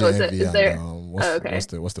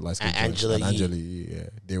 What's the light skin? Angela. Yeah,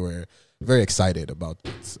 they were very excited about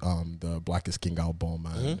the Black Is King album,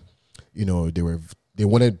 and they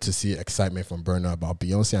wanted to see excitement from Burna about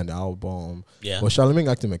Beyonce and the album. Yeah. But Charlemagne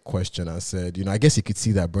asked him a question and said, I guess he could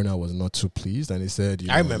see that Burna was not too pleased, and he said,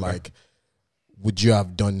 I remember, like, would you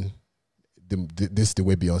have done this the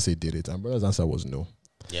way Beyonce did it? And Burna's answer was no.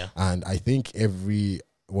 Yeah. And I think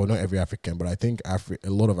not every African, but I think a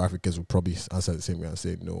lot of Africans would probably answer the same way and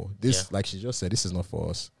say no. Like she just said, this is not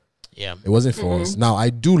for us. Yeah, it wasn't for us. Now I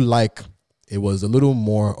do like it was a little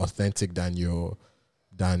more authentic than your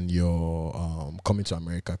coming to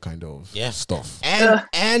America kind of stuff.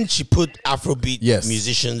 And she put Afrobeat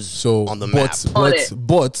musicians on the map.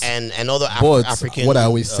 But other African. What I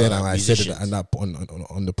always said, and I said it on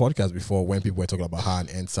the podcast before when people were talking about her and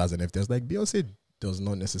NSAS and everything, it's like Beyonce does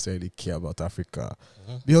not necessarily care about Africa.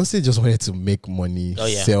 Beyonce just wanted to make money,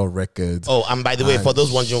 sell records. Oh, and by the way, for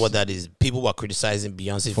those wondering what that is, people were criticizing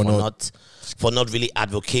Beyonce for not really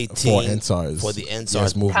advocating for the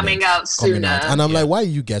NSARS movement coming out sooner. And I'm like, why are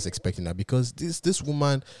you guys expecting that? Because this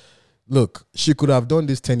woman, look, she could have done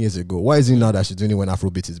this 10 years ago. Why is it now that she's doing it when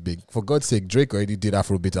Afrobeat is big? For God's sake, Drake already did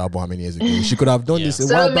Afrobeat album how many years ago? She could have done this a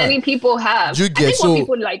while back. So many people have. I think what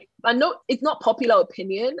people like, I know it's not popular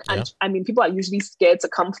opinion, and I mean, people are usually scared to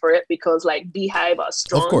come for it because like Beehive are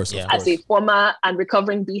strong. Of course. As a former and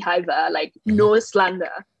recovering Beehiver, like no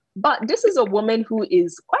slander. But this is a woman who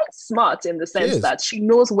is quite smart in the sense that she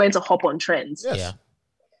knows when to hop on trends. Yes. Yeah,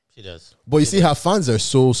 she does. But you see, her fans are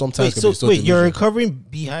sometimes. Wait, you're a recovering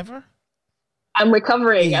Beehiver? I'm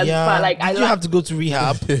recovering, but like I have to go to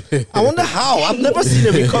rehab. I wonder how. I've never seen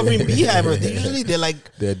a recovering Beehiver.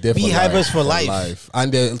 They're Beehivers for life.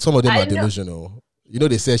 And some of them are delusional.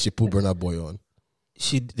 They said she put Burna Boy on.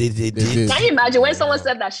 They did. Can you imagine when someone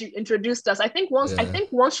said that she introduced us? I think once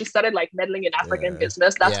she started like meddling in African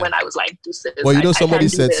business, that's when I was like, well, somebody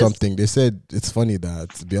said something. They said it's funny that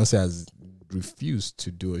Beyonce has refused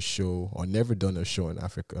to do a show or never done a show in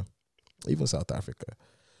Africa, even South Africa.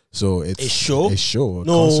 So it's a show.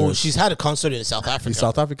 No, concert. She's had a concert in South Africa. The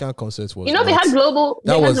South African concerts was. They had global.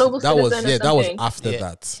 That was after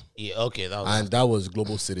that. Yeah, okay, that was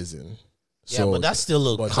Global Citizen. So, but that's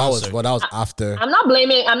still a concert. That was after. I'm not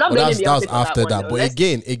blaming. That was after that. But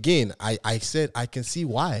again, I said I can see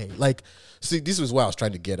why. Like, see, this was what I was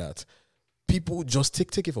trying to get at. People just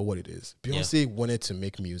take it for what it is. Beyonce wanted to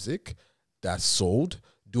make music that sold.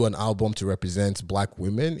 Do an album to represent black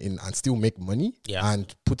women and still make money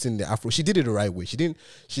and put in the Afro. She did it the right way. She didn't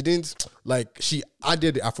she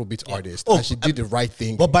added the Afrobeat artist and she did the right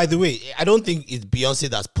thing. But by the way, I don't think it's Beyonce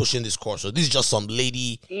that's pushing this course. So this is just some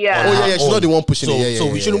lady. Yeah. She's not the one pushing it. So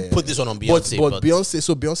we shouldn't put this one Beyonce. But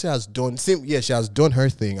Beyonce has done she has done her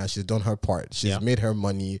thing and she's done her part. She's made her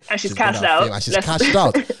money. And she's cashed out. And she's cashed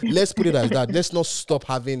out. Let's put it as that. Let's not stop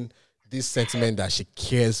having this sentiment that she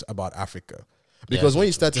cares about Africa. Because when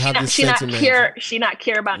you start to have this sentiment, she not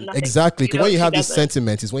care about nothing. Exactly. Because when you have this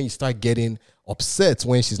sentiment, is when you start getting upset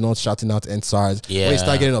when she's not shouting out NSARS. Yeah. When you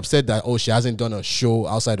start getting upset that she hasn't done a show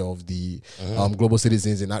outside of the Global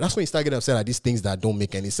Citizens, and that's when you start getting upset at these things that don't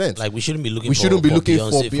make any sense. Like we shouldn't be looking for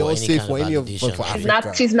Beyonce for any of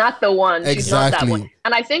Africa. She's not the one. Exactly. She's not that one.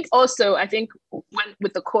 And I think when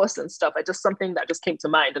with the course and stuff, something that just came to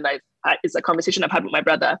mind, and it's a conversation I've had with my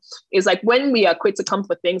brother. Is like when we are quick to come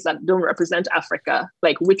for things that don't represent Africa,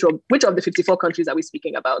 like which of the 54 countries are we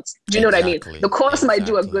speaking about? Do you know what I mean? The course might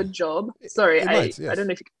do a good job. Sorry, I don't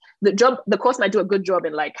know if the course might do a good job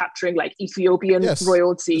in like capturing like Ethiopian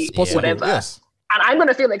royalty, whatever. Yes. And I'm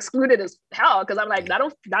gonna feel excluded as hell because I'm like,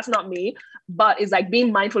 that's not me. But it's like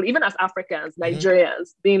being mindful, even as Africans,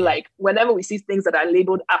 Nigerians, being like, whenever we see things that are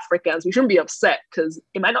labeled Africans, we shouldn't be upset because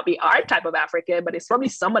it might not be our type of Africa, but it's probably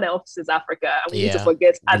someone else's Africa. And we need to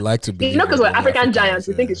forget. We like to believe, because we're African giants,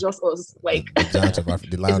 we think it's just us. Like the giant of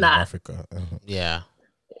Africa, the lion of Africa. Yeah.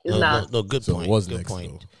 It's not. No, good point. It was good next,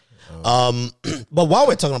 point. But while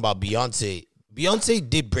we're talking about Beyonce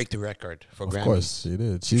did break the record for Grammys. Of course, she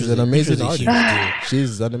did. She's an amazing artist.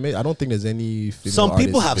 She's an amazing. I don't think there's any. Some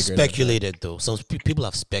people have speculated, though. Some people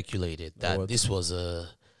have speculated that this was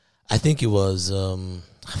I think it was.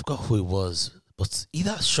 I forgot who it was, but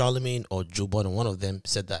either Charlemagne or Joe Budden. One of them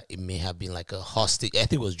said that it may have been like a hostage. I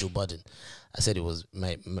think it was Joe Budden. I said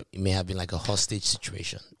it may have been like a hostage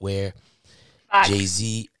situation where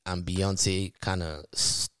Jay-Z and Beyonce kind of,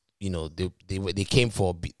 they came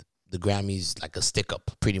for the Grammys like a stick up,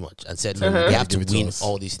 pretty much, and said, "Look, we have to win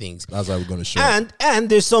all these things." That's why we're going to show. And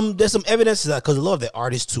there's some evidence to that because a lot of the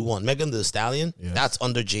artists who won, Megan Thee Stallion, that's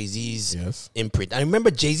under Jay-Z's imprint. And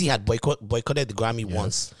remember, Jay-Z had boycotted the Grammy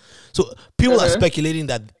once, so people are speculating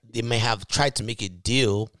that they may have tried to make a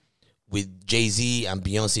deal with Jay-Z and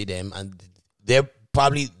Beyonce them, and they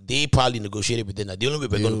probably negotiated with them that the only way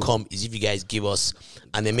we're going to come is if you guys give us,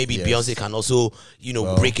 and then maybe Beyonce can also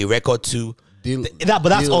break a record too. But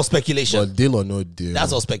that's all speculation. But deal or no deal,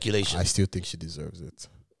 that's all speculation. I still think she deserves it,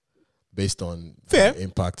 based on fair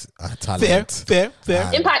impact, talent. Fair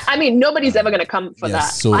impact. I mean, nobody's ever going to come for that.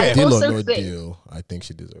 So deal or no deal, I think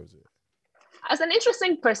she deserves it. As an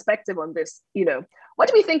interesting perspective on this, what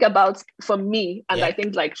do we think about? For me, and I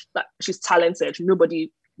think like she's talented.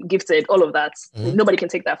 Nobody gifted, all of that. Nobody can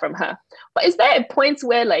take that from her. But is there a point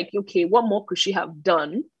where like, okay, what more could she have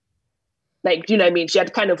done? Like, do you know what I mean? She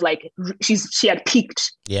had kind of like, she had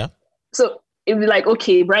peaked. Yeah. So it'd be like,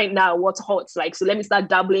 okay, right now, what's hot? Like, so let me start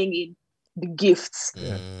dabbling in the gifts,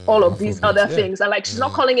 all of these other things. And like, she's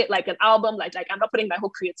not calling it like an album. Like I'm not putting my whole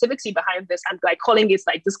creativity behind this. I'm like calling it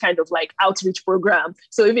like this kind of like outreach program.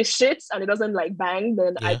 So if it shits and it doesn't like bang,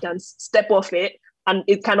 then I can step off it. And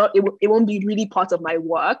it won't be really part of my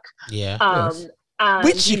work. Yeah.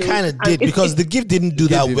 Which she kind of did because the gift didn't do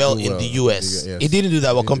that well in the US. It didn't do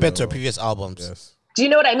that well compared to her previous albums. Yes. Do you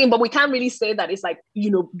know what I mean? But we can't really say that it's like,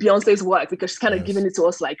 Beyonce's work because she's kind of giving it to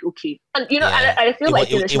us like, okay. And, I feel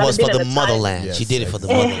like, it was for the motherland. Yes, she did it for the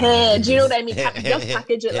motherland. Do you know what I mean? Just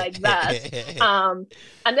package it like that.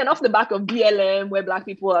 And then off the back of BLM, where Black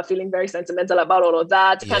people are feeling very sentimental about all of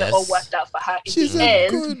that, kind of all worked out for her in the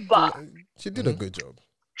end. But she did a good job.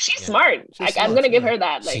 She's smart. I'm gonna give her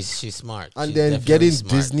that. Like she's smart. And she's then getting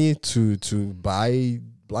smart. Disney to buy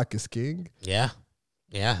Black is King. Yeah,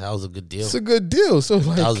 that was a good deal. It's a good deal. So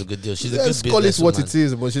like, that was a good deal. She's a good businesswoman. Call it what it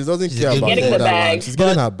is, but she doesn't care about getting the bag. She's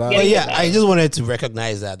getting her bag. But I just wanted to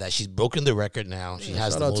recognize that she's broken the record now. She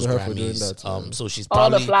has the most Grammys. So she's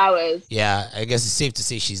probably all the flowers. Yeah, I guess it's safe to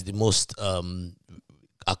say she's the most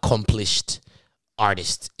accomplished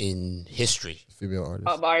artist in history. Female artist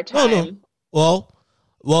of our time. No.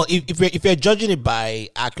 Well, if you're judging it by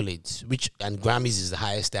accolades, and Grammys is the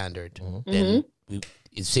highest standard, then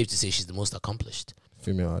it's safe to say she's the most accomplished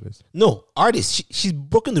female artist. No, artist. She's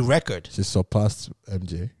broken the record. She surpassed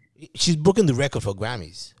MJ. She's broken the record for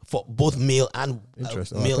Grammys for both male and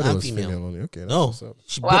female. Only. Okay, no,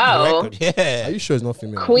 she broke the record. Yeah. Are you sure it's not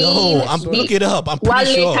female? Queen. No, I'm look it up. I'm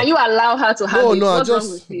pretty sure. Can you allow her to have it?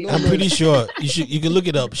 I'm pretty sure. You can look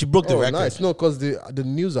it up. She broke the record. Nice. No, because the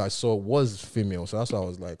news I saw was female, so that's why I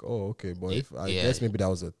was like, oh, okay. But I guess maybe that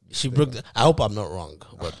was a. She broke. I hope I'm not wrong,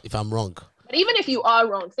 but if I'm wrong. But even if you are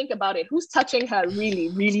wrong, think about it. Who's touching her? Really,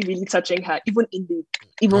 really, really touching her?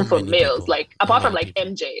 Even for males, people. Like apart from like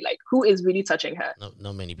people. MJ, like who is really touching her? No,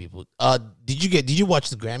 not many people. Did you watch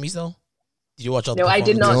the Grammys though? Did you watch all? No, I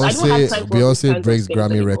did not. Beyonce breaks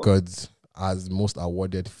Grammy records as most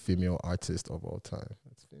awarded female artist of all time.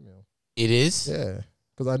 It's female. It is. Yeah,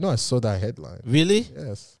 because I know I saw that headline. Really?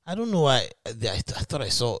 Yes. I don't know why. I thought I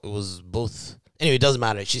saw it was both. Anyway, it doesn't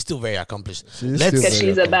matter. She's still very accomplished. She's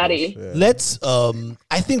a baddie. Yeah. Let's.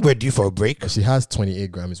 I think we're due for a break. She has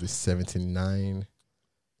 28 Grammys with 79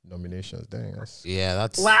 nominations. Dang, that's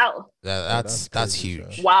wow. That's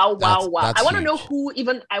huge. Wow. I want to know who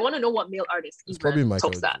even. I want to know what male artist it's probably Michael.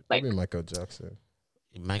 That. Probably Michael Jackson.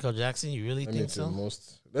 Michael Jackson, you really think so?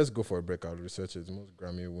 Let's go for a breakout research. It's most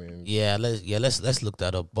Grammy wins. Yeah, let's look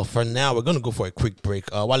that up. But for now, we're gonna go for a quick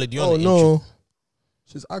break. Wale, do you want to no. Intro?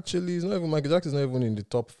 She's actually, it's not even Michael Jackson's not even in the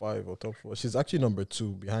top 5 or top 4. She's actually number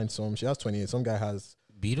 2 behind some. She has 28. Some guy has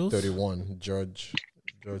Beatles 31. George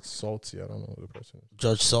Salty. I don't know who the person is.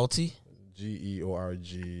 George Salty?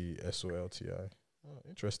 GeorgSolti. Oh,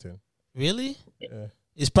 interesting. Really? Yeah.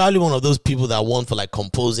 He's probably one of those people that won for like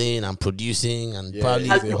composing and producing and probably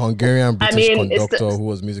he's a Hungarian British conductor who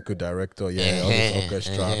was musical director. All this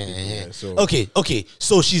orchestra. So okay.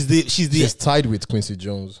 So she's tied with Quincy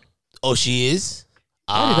Jones. Oh, she is.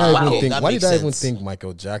 Why did I even think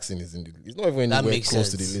Michael Jackson is in the list? He's not even anywhere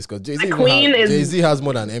close to the list because Jay-Z has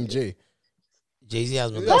more than MJ. Jay-Z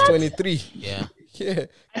has more than That's 23. Yeah. Yeah.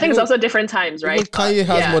 I think it's also different times, right? Even Kanye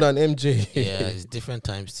has more than MJ. Yeah, it's different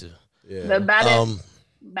times too. Yeah. The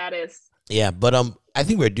baddest. Yeah, but I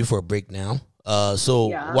think we're due for a break now.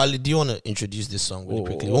 Wally, do you want to introduce this song really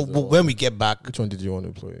quickly? When we get back, which one did you want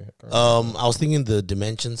to play? I was thinking the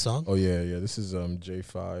Dimension song. Oh yeah. This is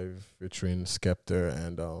J5 featuring Skepta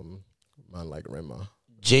and man like Rema.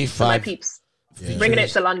 J5, so my peeps, bringing it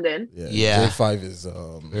to London. Yeah. J5 is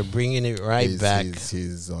we're bringing it back.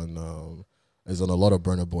 He's on a lot of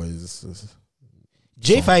Burna Boys.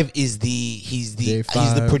 J5 is he's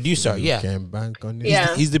the producer. Yeah, can bank on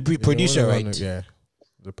he's the producer, right? Yeah,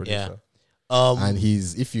 the producer. Yeah. And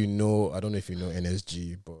he's, if you know, I don't know if you know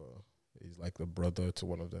NSG, but he's like the brother to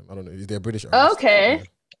one of them. I don't know. He's their British artist. Okay.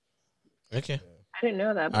 Yeah. Okay. I didn't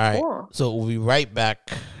know that before. All right. So we'll be right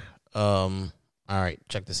back. All right.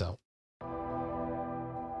 Check this out.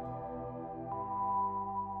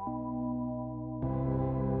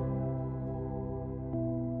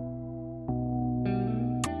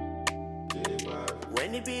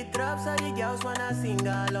 When the beat drops, all the girls wanna sing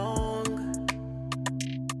along.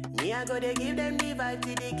 Me, I go to give them the vibe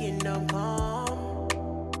till the kingdom come.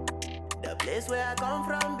 The place where I come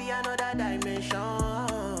from be another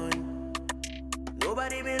dimension.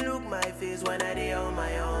 Nobody been look my face when I dey on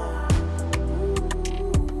my own.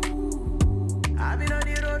 I've been on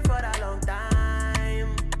the road for a long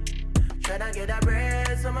time, tryna get a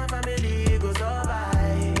bread so my family go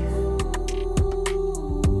survive.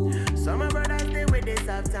 Some my brothers they with this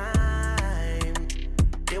have time.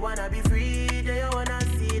 They wanna be free, they wanna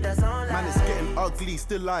see the sunlight. Man, it's getting ugly,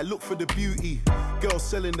 still I look for the beauty. Girls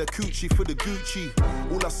selling the coochie for the Gucci.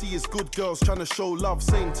 All I see is good girls trying to show love.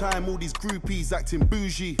 Same time, all these groupies acting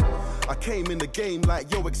bougie. I came in the game like,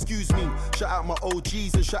 yo, excuse me. Shout out my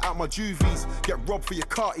OGs and shout out my juvies. Get robbed for your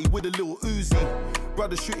carty with a little Uzi.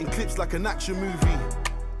 Brothers shooting clips like an action movie.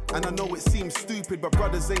 And I know it seems stupid, but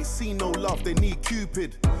brothers ain't seen no love, they need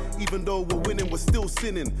Cupid. Even though we're winning, we're still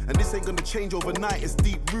sinning. And this ain't gonna change overnight, it's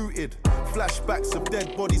deep rooted. Flashbacks of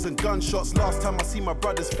dead bodies and gunshots. Last time I see my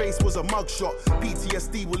brother's face was a mugshot.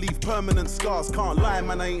 PTSD will leave permanent scars. Can't lie,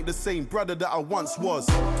 man, I ain't the same brother that I once was.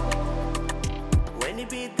 When the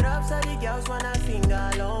beat drops, all the girls wanna sing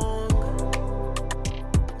along.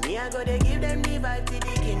 Me, I go to give them the vibe till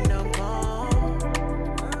the kingdom come.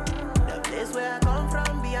 The place where I come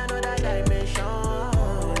from be another dimension.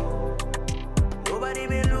 Nobody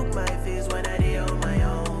may look my face when I dey on my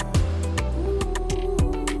own.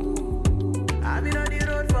 I've been on the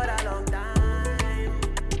road for a long time,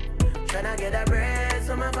 tryna get a bread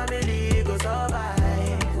so my family go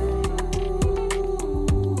survive.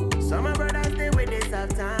 Some of my brothers they with this have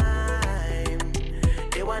time.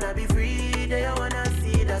 They wanna be free, they wanna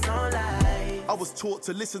see the sunlight. I was taught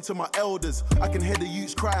to listen to my elders. I can hear the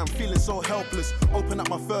youths cry, I'm feeling so helpless. Open up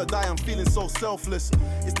my third eye, I'm feeling so selfless.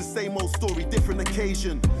 It's the same old story, different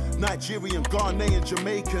occasion. Nigerian, Ghanaian,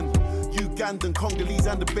 Jamaican, Ugandan, Congolese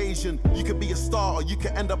and a Bayesian. You could be a star or you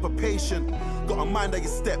could end up a patient. Got a mind that you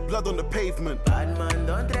step, blood on the pavement. Bad man,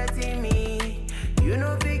 don't threaten me. You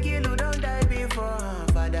know big kill who don't die before.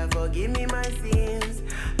 Father, forgive me my sins.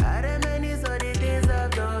 I reminisce all the things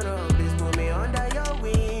I've done wrong. Please put me under your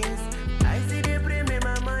wings. I see the pray me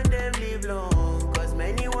my man them live long. Cause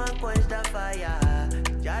many want quench the fire.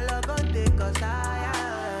 Jalo gon' take us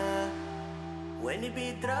higher. When the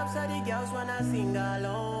beat drops, all the girls wanna sing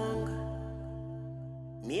along.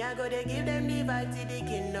 Me, I go to give them the vibe till the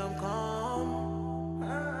kingdom come.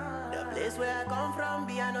 The place where I come from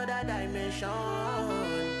be another dimension.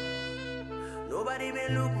 Nobody may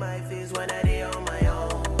look my face when I dey on my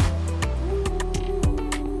own.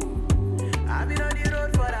 I've been on the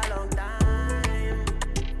road for a long time,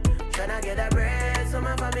 tryna get a bread so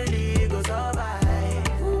my family go survive.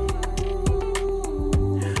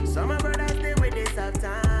 Some my brothers they with this have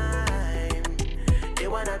time. They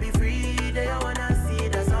wanna be free, they wanna see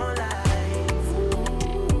the sunlight.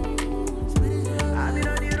 I've been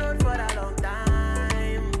on the road for a long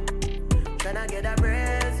time, tryna get a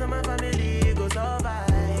bread so my family go survive.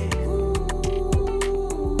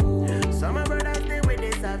 Some my brothers they with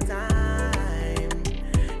this have time.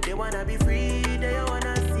 They wanna be free, they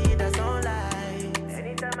wanna see the sunlight.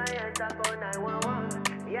 Anytime I enter for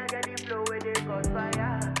 911, me I get the flow where they cause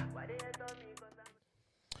fire. Why they hate on me?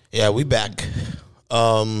 Yeah, we back.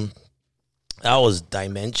 That was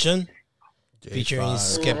Dimension featuring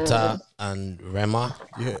J5. Skepta and Rema.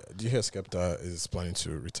 Do you hear Skepta is planning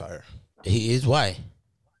to retire? He is. Why?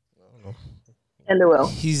 LOL.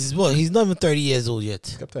 He's he's not even 30 years old yet.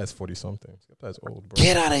 Skepta is 40 something. Skepta is old, bro.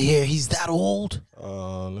 Get out of here. He's that old.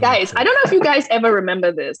 Guys, I don't know if you guys ever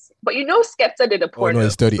remember this, but you know Skepta did a porno. Oh no,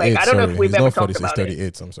 he's 38. Like, I don't know if we've he's ever not talked 40, about he's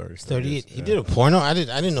it. 38. I'm sorry. 38. Yeah. He did a porno. I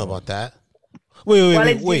didn't know about that. Wait. Why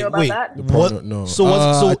did you know about that? What? Porno, no. So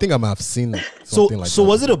I think I might have seen something like that. So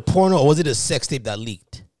was it a porno or was it a sex tape that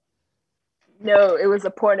leaked? No, it was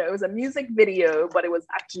a porno. It was a music video, but it was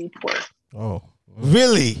actually porn. Oh.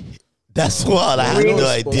 Really? That's wild. I had no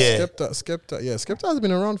idea. Skepta has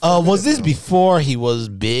been around. Was this before he was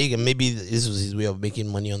big, and maybe this was his way of making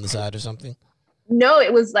money on the side or something? No,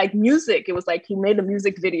 it was like music. It was like he made a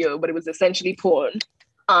music video, but it was essentially porn.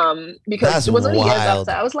 Because That's it was only years wild.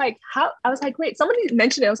 after. I was like, wait, somebody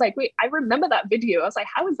mentioned it. I was like, wait, I remember that video. I was like,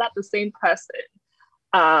 how is that the same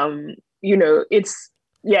person?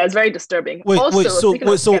 It's very disturbing. Wait.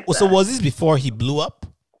 Skepta, So was this before he blew up?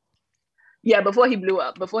 yeah, before he blew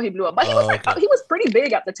up. But he was he was pretty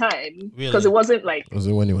big at the time because Really? it wasn't like Was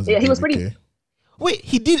it when he was? Yeah, in he was BBK? pretty- Wait,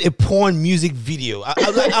 he did a porn music video. I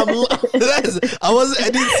didn't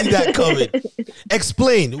see that coming.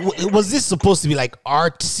 Explain. Was this supposed to be like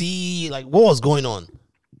artsy? Like what was going on?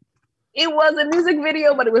 it was a music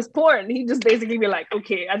video, but it was porn. He just basically be like,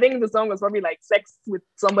 okay, I think the song was probably like sex with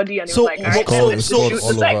somebody, and it So was like, all right, It's let's called shoot the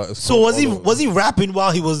all sex. over. So was he rapping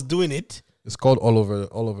while he was doing it? It's called all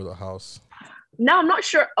over the house. Now I'm not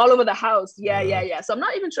sure all over the house. Yeah. So I'm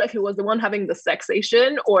not even sure if he was the one having the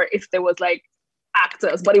sexation or if there was like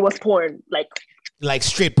actors, but it was porn. Like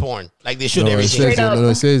straight porn. Like they showed No, it everything. says, Straight up.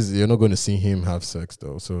 it says you're not going to see him have sex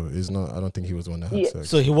though. So it's not. I don't think he was the one that had Yeah. sex.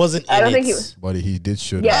 So he wasn't I in don't it. think he was. But he did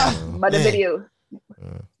show. Yeah, that, but the man. video.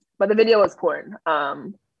 But the video was porn.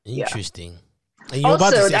 Yeah. Interesting. And you're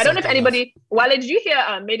about to Also, say I don't know if something anybody. Wale, did you hear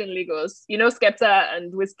Made in Lagos? You know, Skepta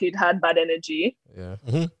and Wizkid had Bad Energy. Yeah.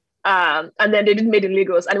 And then they did Made in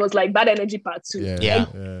Lagos, and it was like Bad Energy Part 2. Yeah.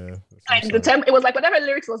 And the time it was like whatever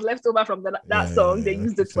lyrics was left over from that song, they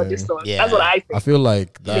used it for this song. Yeah. That's what I think. I feel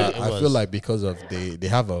like that. Yeah, it I was. feel like because of they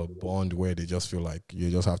have a bond where they just feel like you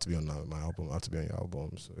just have to be on my album. I have to be on your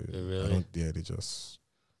album. So Really? I don't. Yeah, they just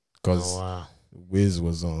because Oh, wow. Wiz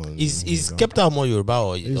was on. Is Skepta more Yoruba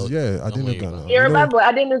or Yeah, I didn't know Yoruba? that. Yoruba boy,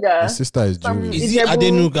 Adenuga. His sister is Some- Julie. Is he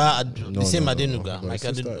Ijebu. Adenuga? The same No. Adenuga? But Like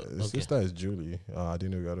his Adenuga. Okay. sister is Julie.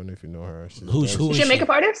 Adenuga. I don't know if you know her. Who Is is she a she? makeup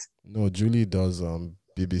artist? No, Julie does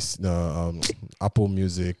BBC, Apple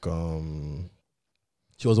Music.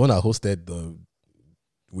 She was one that hosted the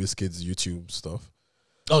Wizkid's YouTube stuff.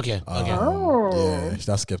 Okay. Yeah,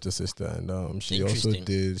 that's Skepta's sister, and she also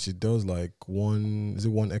Interesting. she does like one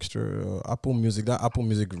extra Apple Music, that Apple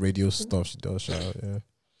Music radio stuff she does. Shout out, yeah.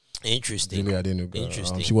 Interesting. Julia Adenuga.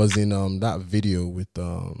 Interesting. She was in that video with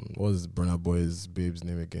what was Burna Boy's babe's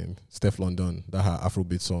name again? Steph London. That her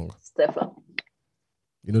Afrobeat song. Stefan.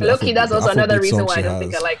 You know, the Loki, that's the also another Afrobeat reason song why I she don't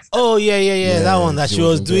think I has. like. Oh yeah. That one that she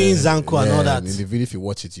was in doing there. Zanko and all that. In the video, if you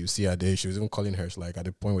watch it, you see her there. She was even calling her. She's like at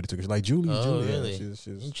the point where they took her. She's like Julie. Oh, Julie. really? Yeah,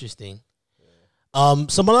 she's Interesting.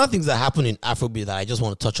 Some other things that happen in Afrobeat that I just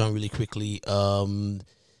want to touch on really quickly.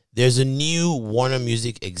 There's a new Warner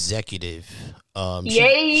Music executive.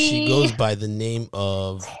 She goes by the name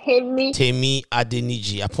of Temi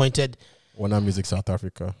Adeniji, appointed Warner Music South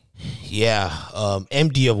Africa.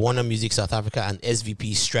 MD of Warner Music South Africa and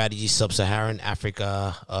SVP Strategy Sub-Saharan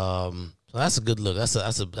Africa. So that's a good look. That's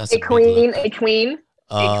a big queen, look.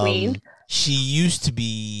 a queen. She used to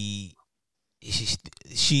be.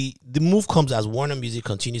 The move comes as Warner Music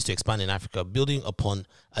continues to expand in Africa, building upon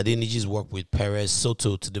Adeniji's work with Perez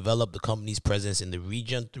Soto to develop the company's presence in the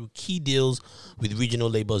region through key deals with regional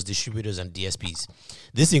labels, distributors, and DSPs.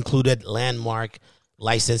 This included landmark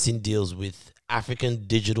licensing deals with African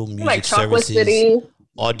Digital Music Like Chocolate Services, City.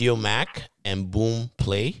 Audio Mac, and Boom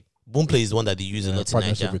Play. Boom Play is the one that they use a lot in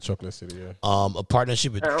Partnership Nigeria. with Chocolate City. Yeah. A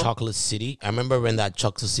partnership with Chocolate City. I remember when that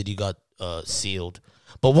Chocolate City got sealed.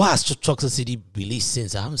 But what has Chocolate City released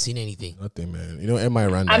since? I haven't seen anything. Nothing, man. You know, MI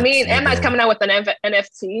ran. I that mean, Emma is label. coming out with an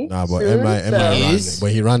NFT. Nah, but soon, MI so- ran Yes. it,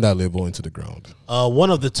 but he ran that label into the ground.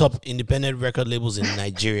 One of the top independent record labels in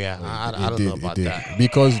Nigeria. I don't know about that.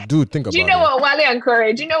 Because, dude, think about Do you know it. what Wale and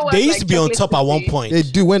Corey? Do you know what? They used like, to be on Chocolate top at one City- point. They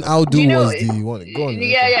do when Aldo Do you know- was the one. Go on. man.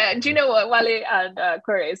 Yeah. Do you know what Wale and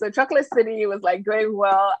Corey? So Chocolate City was like going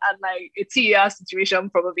well, and like a TR situation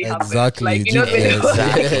probably happened. Exactly. Like you know, Yeah,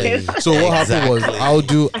 exactly. So what happened was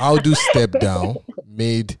Exactly. Aldo stepped down,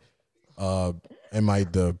 made MI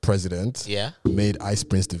the president, Yeah. made Ice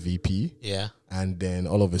Prince the VP, Yeah. and then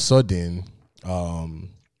all of a sudden,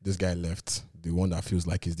 this guy left the one that feels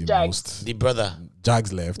like he's the Jags. most. The brother.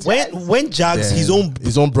 Jags left. When Jags, Then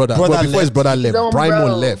his own brother. Well, before his brother left, own Brimo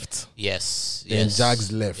bro. left. Yes. Then Yes.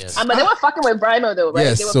 Jags left. Yes. But they were fucking with Brimo though, right?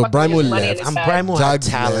 Yes, They were so fucking with Brimo his money left. and his And bag. Brimo had Jags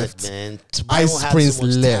talent, left. man. Ice Brimo had Prince so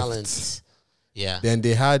much left. talent. Yeah. Then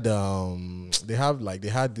they had they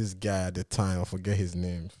had this guy at the time. I forget his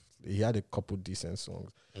name. He had a couple decent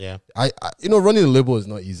songs. Yeah. I running a label is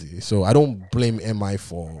not easy, so I don't blame MI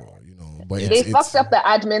for but They fucked up the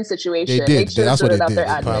admin situation. They did. should have That's what they sorted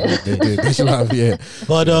out did. their They admin. They did. They should have. Yeah.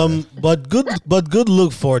 but good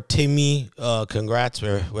look for Timmy. Congrats.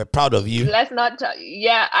 We're proud of you. Let's not.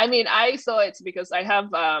 Yeah, I mean, I saw it because I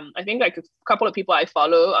have. I think like a couple of people I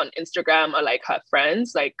follow on Instagram are like her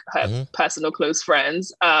friends, like her personal close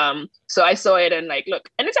friends. So I saw it and like, look,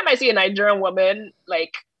 anytime I see a Nigerian woman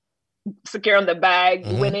like secure on the bag,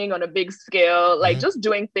 winning on a big scale, like just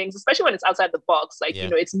doing things, especially when it's outside the box, like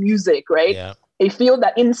it's music, right? Yeah. I feel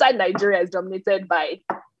that inside Nigeria is dominated by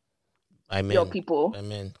your people. I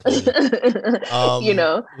mean,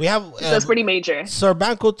 We have so it's pretty major. Sir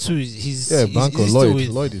Banco too. He's Banco he's Lloyd. with-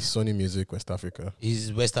 Lloyd is Sony Music West Africa.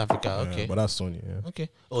 he's West Africa. Okay. But that's Sony. Yeah. Okay.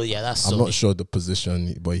 Oh yeah, that's I'm Sony. not sure the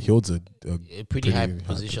position, but he holds a Pretty high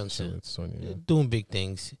position position too. with Sony. Yeah. Doing big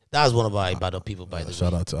things. That's one of our Ibadan people, by the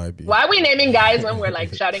Shout way. out to IB. Why are we naming guys when we're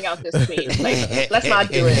like shouting out this queen? Like, let's not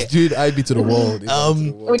do it. Dude, IB to the world.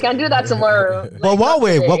 We can do that tomorrow. But while not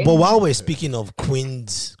today. we're Speaking of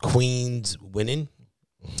queens winning,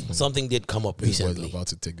 something did come up This boy's recently. about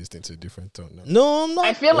to take this thing to a different tone now. No, I'm not.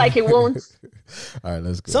 I feel like it won't. All right,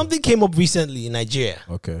 let's go. Something came up recently in Nigeria.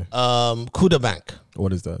 Okay. Kuda Bank.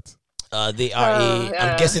 What is that? They are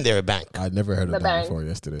I'm guessing they're a bank, I'd never heard of The that bank. before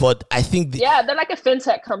yesterday. but I think Yeah, they're like a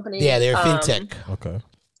fintech company. yeah, they're fintech. Okay.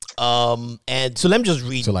 And so let me just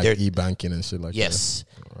read. So like their, e-banking and shit like yes.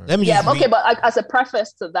 that. Let me Yeah, just okay, read. but like, as a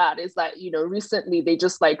preface to that is that recently they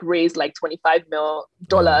just like raised like $25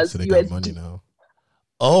 million So they got money USD. now.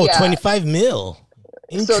 Oh, yeah. 25 mil. So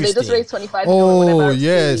they just Interesting. raised 25 million. Oh,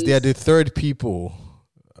 yes. They are the third people.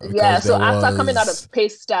 Yeah, Because so there after coming out of was-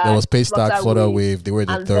 Paystack, There was Paystack, Flutterwave. They were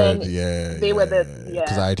the and third. then Yeah. they were the-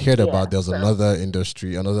 Because yeah, I'd heard yeah, about there was so- another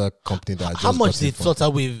industry, another company that How just much got did it from-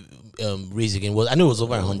 Flutterwave raise again? I know it was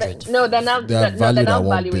over 100. No, they're now They are they're valued now at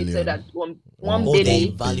 1 valuated billion. at one Oh, they billion.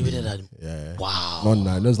 evaluated at Yeah. wow.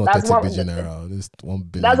 No, that's not That's 30 one- BG naira. This 1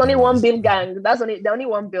 billion. That's only one dollars. bill gang. They're only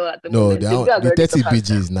one bill at the No, moment. the Big girls 30 already BG surpassed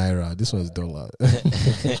is naira. This one is dollar.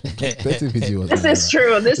 30 BG was them. This naira. is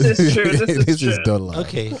true. This is true. This is dollar.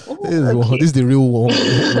 Okay. This is the real one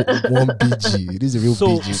BG. This is the real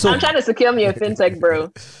BG. So I'm trying to secure me a fintech,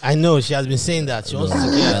 bro. I know she has been saying that. She wants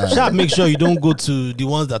to yeah. make sure you don't go to the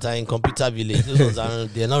ones that are in computer village. Those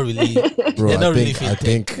ones they're not really Bro, they're not I really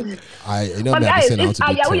think fintech. But me, I guys, saying how it's to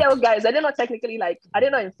do tech. Yahoo guys. I didn't know technically I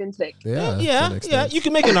didn't know in fintech. Yeah, to an Yeah, extent. you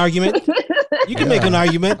can make an argument. You can make an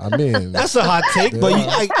argument. I mean, That's a hot take, but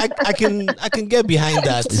I can get behind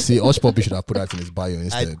that. you see, Osh Poppy should have put that in his bio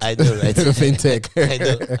instead. I know, right? Fintech. I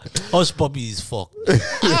know. Hush Puppy is fucked.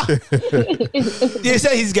 They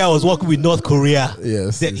said his guy was working with North Korea.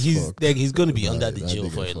 Yes, That he's fucked. he's going to be under the that jail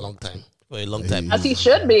nigga for a fucked. long time. For a long time. As he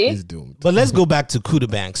should be. He's doomed. But let's go back to Kuda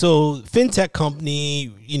Bank. So fintech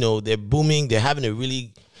company, they're booming. They're having a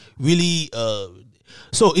really, really.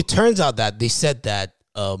 So it turns out that they said that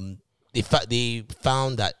they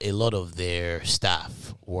found that a lot of their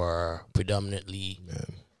staff were predominantly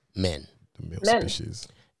men, The male Men. species.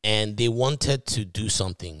 and they wanted to do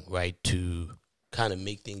something right to kind of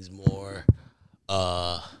make things more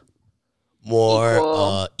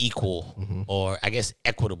equal, or I guess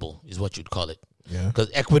equitable is what you'd call it. Yeah. Because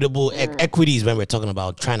equity is when we're talking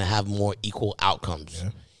about trying to have more equal outcomes.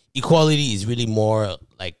 Equality is really more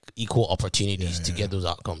like equal opportunities to get those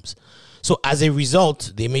outcomes. So as a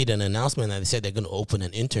result, they made an announcement and they said they're going to open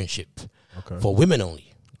an internship for women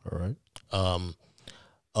only. All right.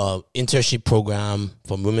 Internship program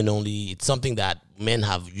for women only. It's something that men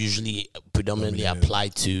have usually predominantly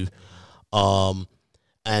applied to.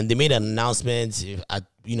 And they made an announcement.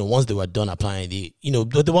 Once they were done applying, they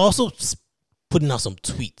were also putting out some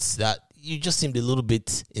tweets that you just seemed a little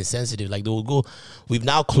bit insensitive. Like they will go, "We've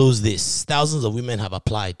now closed this. Thousands of women have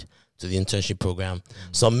applied to the internship program.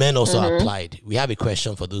 Some men also applied. We have a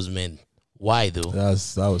question for those men. Why though? That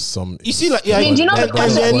was some. You see, like I mean, do you know the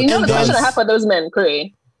question? You know the question I have for those men,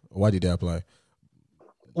 Kuri? Why did they apply?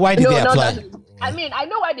 Why did they apply? I mean, I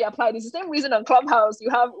know why they applied. It's the same reason on Clubhouse you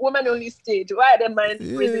have women only stage. Why are they mind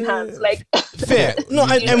raising hands? Like Fair. No,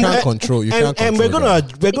 You can't control. You can't and control. we're gonna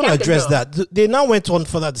can't address control. that. They now went on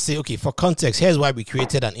further to say, okay, for context, here's why we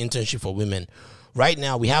created an internship for women. Right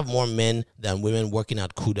now, we have more men than women working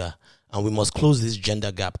at Kuda, and we must close this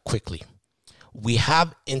gender gap quickly. we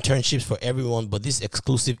have internships for everyone, but this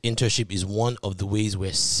exclusive internship is one of the ways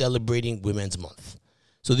we're celebrating Women's Month.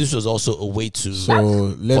 So this was also a way to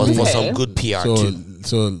for some good PR too.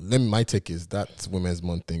 So my take is that Women's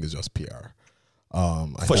Month thing is just PR.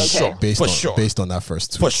 Sure. Based on that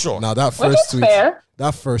first tweet. For sure. Now that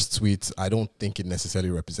first tweet, I don't think it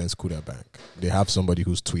necessarily represents Kuda Bank. They have somebody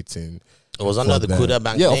who's tweeting. It was under the Kuda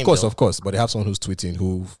Bank. Yeah, name, of course. But they have someone who's tweeting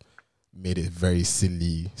who made a very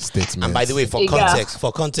silly statement. And by the way, for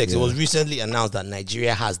context, it was recently announced that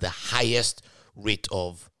Nigeria has the highest rate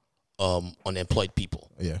of unemployed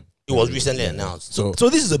people. Yeah. It was recently announced. So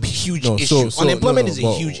this is a huge issue. Unemployment is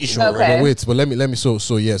a huge issue. But let me so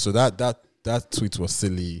that tweet was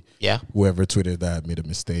silly. Yeah. Whoever tweeted that made a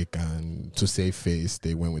mistake, and to save face,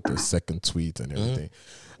 they went with the second tweet and everything.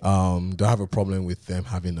 Do I have a problem with them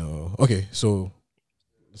having so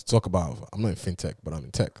let's talk about, I'm not in fintech, but I'm in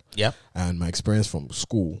tech. Yeah. And my experience from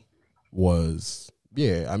school was,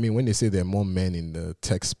 when they say there are more men in the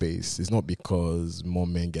tech space, it's not because more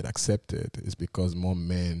men get accepted. It's because more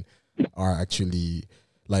men are actually,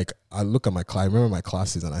 like, I look at I remember my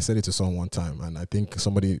classes, and I said it to someone one time, and I think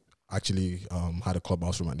somebody actually had a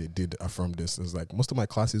clubhouse room and they did affirm this. It's like most of my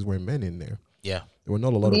classes were men in there. Yeah. There were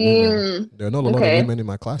not a lot of women. There were not a lot of women in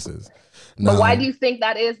my classes. But why do you think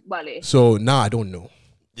that is, Wale? So now I don't know.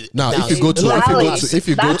 Now, if you go to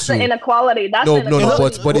that's the inequality.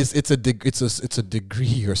 That's but it's a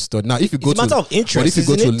degree or study. Now, if you go it's a matter of interest, but if you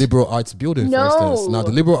go to a liberal arts building, for instance, now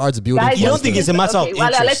the liberal arts building, you don't think it's a matter of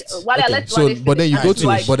interest. But then you go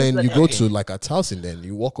to like a Towson, then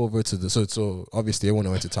you walk over to the so obviously everyone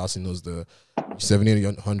who went to Towson knows the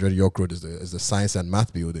 1700 York Road is the science and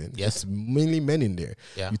math building. Yes, it's mainly men in there.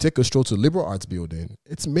 Yeah. You take a stroll to liberal arts building,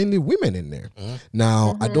 it's mainly women in there.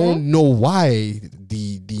 Now I don't know why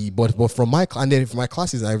but from my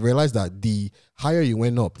classes, I realized that the higher you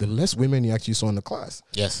went up, the less women you actually saw in the class.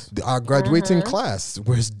 Yes, our graduating class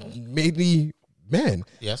was mainly men.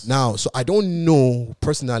 Yes. Now, so I don't know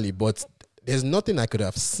personally, but there's nothing I could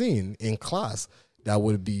have seen in class that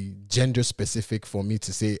would be gender specific for me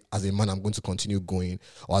to say, as a man, I'm going to continue going,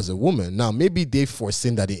 or as a woman. Now, maybe they've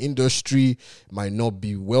foreseen that the industry might not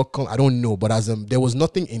be welcome. I don't know, but there was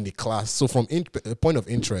nothing in the class. So from a point of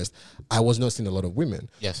interest, I was not seeing a lot of women.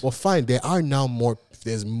 Yes. But fine,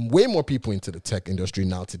 there's way more people into the tech industry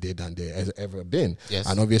now today than there has ever been. Yes.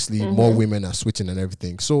 And obviously more women are switching and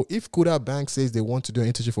everything. So if Kuda Bank says they want to do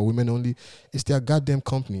an internship for women only, it's their goddamn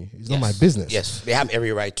company. It's not my business. Yes, they have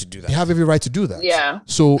every right to do that. They have every right to do that. Yeah.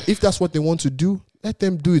 So if that's what they want to do, let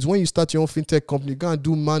them do it. When you start your own fintech company, go and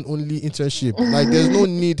do man-only internship. Like, there's no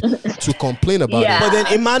need to complain about it. But then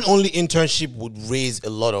a man-only internship would raise a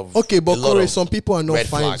lot of but Corey, some people are not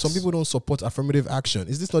fine. flags. Some people don't support affirmative action.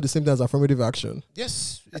 Is this not the same thing as affirmative action?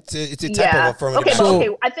 Yes, it's a type of affirmative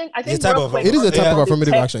action. I think it is a type of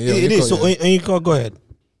affirmative action. Yeah, it is. So you can go ahead.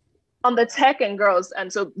 On the tech and girls,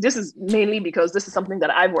 and so this is mainly because this is something that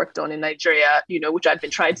I've worked on in Nigeria, which I've been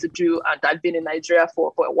trying to do, and I've been in Nigeria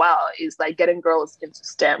for a while, is like getting girls into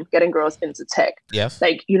STEM, getting girls into tech. Yes.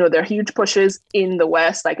 Like, there are huge pushes in the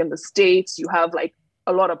West, like in the States, you have like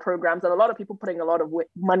a lot of programs and a lot of people putting a lot of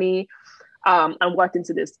money and work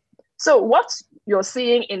into this. So what you're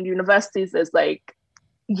seeing in universities is like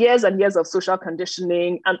years and years of social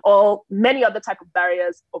conditioning and many other type of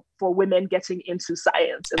barriers for women getting into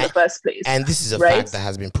science in the first place. And this is a fact that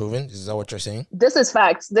has been proven. Is that what you're saying? This is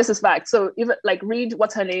fact. So even like read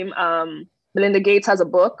what's her name? Melinda Gates has a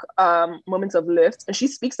book, Moments of Lift, and she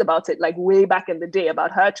speaks about it like way back in the day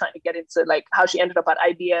about her trying to get into like how she ended up at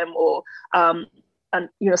IBM or and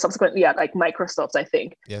subsequently at like Microsoft, I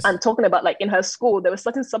think. Yes. And talking about like in her school, there were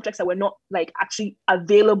certain subjects that were not like actually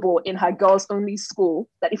available in her girls only school,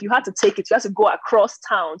 that if you had to take it, you had to go across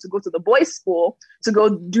town to go to the boys' school to go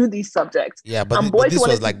do these subjects. Yeah, but this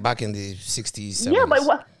was like back in the 60s, 70s.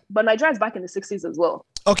 Yeah, but Nigeria is back in the 60s as well.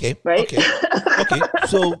 Okay. Right? Okay.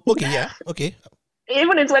 So, okay.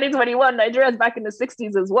 Even in 2021, Nigeria is back in the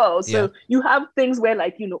 60s as well. So you have things where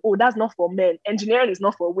like, that's not for men. Engineering is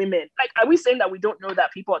not for women. Like, are we saying that we don't know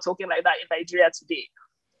that people are talking like that in Nigeria today?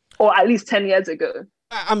 Or at least 10 years ago?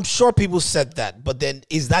 I'm sure people said that, but then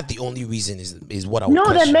is that the only reason is what I would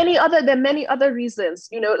question? No, there are many other reasons.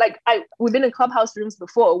 We've been in clubhouse rooms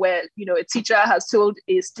before where, a teacher has told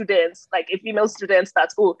a student, like a female student that,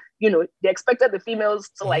 they expected the females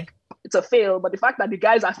to like, to fail, but the fact that the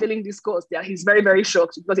guys are failing this course, he's very, very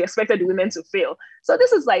shocked because he expected the women to fail. So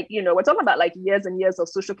this is like, we're talking about like years and years of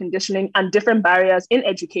social conditioning and different barriers in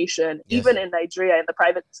education, even in Nigeria, in the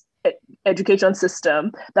private education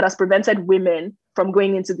system, that has prevented women from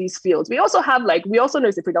going into these fields. We also know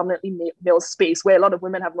it's a predominantly male space where a lot of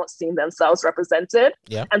women have not seen themselves represented.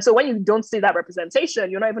 Yeah. And so when you don't see that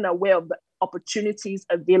representation, you're not even aware of the opportunities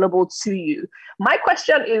available to you. My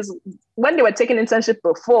question is, when they were taking internship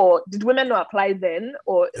before, did women not apply then?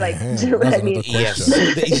 Or like, do you know what I mean? Yes.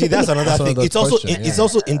 You see, that's another thing. It's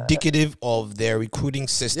also indicative of their recruiting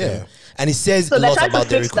system. Yeah. And it says so a lot about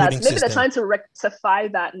their recruiting system. Maybe they're trying to rectify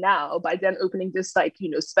that now by then opening this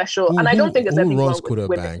special. And I don't think there's anything wrong with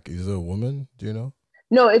women. Bank? Is it a woman? Do you know?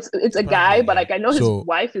 No, it's a guy, but like I know his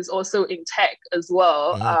wife is also in tech as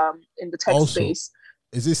well, in the tech space.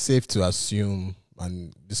 Is it safe to assume,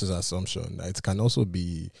 and this is an assumption, that it can also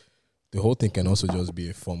be, the whole thing can also just be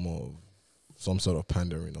a form of some sort of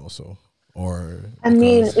pandering also? Or I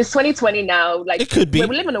mean, it's 2020 now. Like, it could be.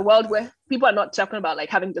 We live in a world where people are not talking about like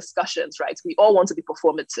having discussions, right? We all want to be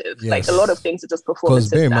performative. Yes. Like a lot of things are just performative. Because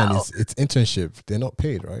bear in mind, it's internship. They're not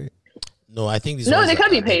paid, right? No, I think they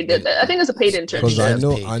can be paid. I think it's a paid internship. Because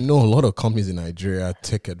I know a lot of companies in Nigeria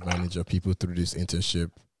take advantage of people through this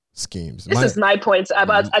internship schemes. This is my point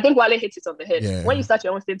about. I think Wale hits it on the head. Yeah. When you start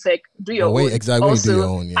your own fintech, do your own. Exactly. Also, do your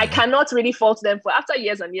own, I cannot really fault them for after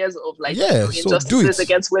years and years of like injustices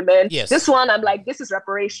against women. Yes. This one, I'm like, this is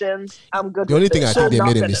reparations. I'm good. The only thing I think they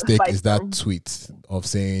made a mistake is that tweet of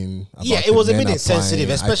saying. It was a bit insensitive,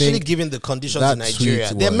 especially given the conditions in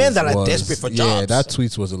Nigeria. There are men that are desperate for jobs. Yeah, that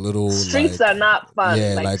tweet was a little. Streets are not fun.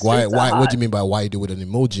 Yeah, like why? What do you mean by why you do with an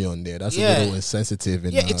emoji on there? That's a little insensitive.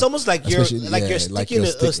 It's almost like you're sticking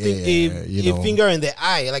a finger in the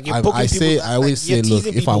eye, like you're poking people. I always say, look,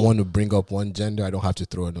 if I want to bring up one gender, I don't have to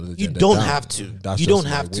throw another gender. You don't have to. You don't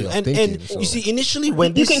have to. And you see, initially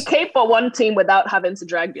when you can cape for one team without having to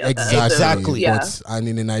drag the other. Exactly. And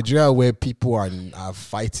in Nigeria, where people are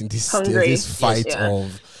fighting this fight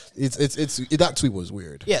of. That tweet was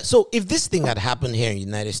weird. Yeah. So if this thing had happened here in the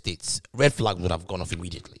United States, red flag would have gone off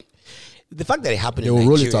immediately. The fact that it happened in Nigeria,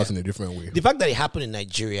 roll it out in a different way. The fact that it happened in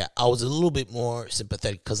Nigeria, I was a little bit more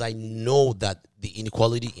sympathetic because I know that the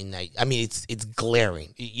inequality in Nigeria, I mean, it's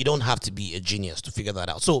glaring. You don't have to be a genius to figure that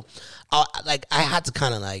out. So, I had to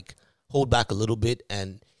kind of like hold back a little bit,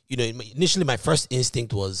 and initially my first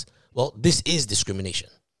instinct was, well, this is discrimination.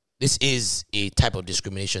 This is a type of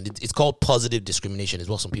discrimination. It's called positive discrimination, is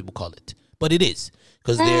what some people call it. But it is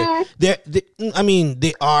because they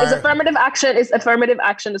are. Is affirmative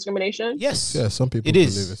action discrimination? Yes. Yeah, some people it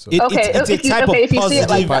is. Believe it, so. It's a type of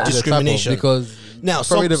positive discrimination. Because now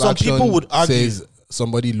some people would argue says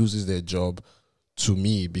somebody loses their job to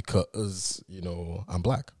me because I'm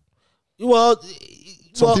black. Well,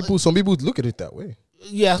 some people look at it that way.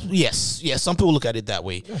 Yes. Some people look at it that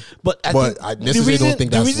way, but I necessarily don't think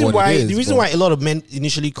that's what it is. The reason why a lot of men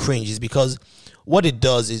initially cringe is because what it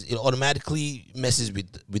does is it automatically messes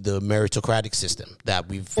with the meritocratic system that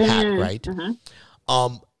we've had, right?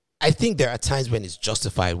 Mm-hmm. I think there are times when it's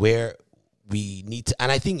justified where we need to,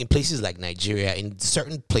 and I think in places like Nigeria, in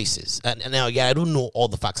certain places, and now I don't know all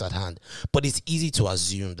the facts at hand, but it's easy to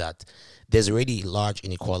assume that there's already large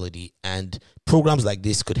inequality, and programs like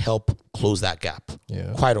this could help close that gap.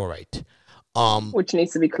 Yeah, quite all right. Which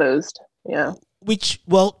needs to be closed. Yeah.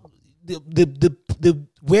 The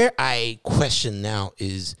where I question now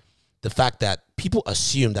is the fact that people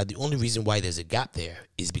assume that the only reason why there's a gap there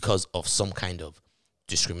is because of some kind of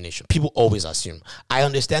discrimination. People always assume. I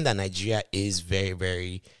understand that Nigeria is very,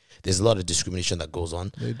 very. There's a lot of discrimination that goes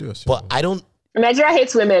on. They do assume. But I don't. Nigeria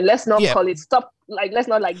hates women. Let's not call it. Stop. Let's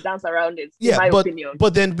not dance around it. In my opinion.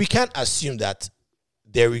 But then we can't assume that.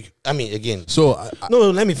 Again. So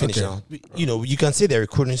no. Let me finish now. You can say their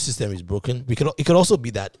recruiting system is broken. It could also be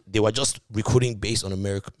that they were just recruiting based on a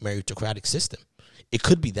meritocratic system. It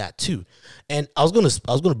could be that too. And I was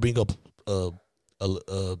gonna bring up a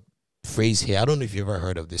phrase here. I don't know if you've ever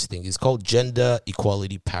heard of this thing. It's called gender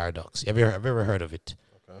equality paradox. Have you ever heard of it?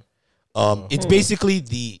 Okay. It's basically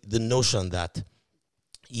the notion that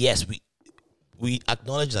yes, we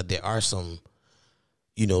acknowledge that there are some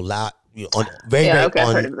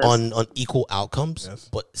unequal outcomes, yes.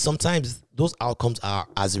 But sometimes those outcomes are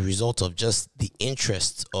as a result of just the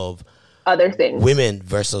interests of other things, women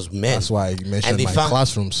versus men. That's why you mentioned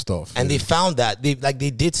classroom stuff. And they found that they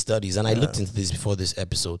did studies, and I looked into this before this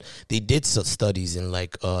episode. They did studies in in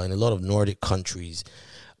a lot of Nordic countries.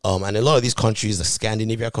 And a lot of these countries, the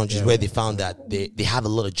Scandinavian countries, where they found that they have a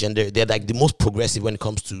lot of gender. They're like the most progressive when it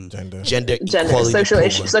comes to gender equality,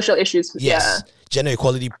 social issues. Yes, gender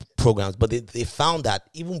equality programs. But they found that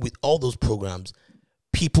even with all those programs,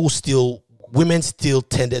 women still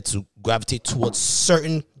tended to gravitate towards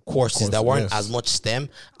certain courses that weren't as much STEM,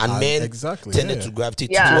 and men tended to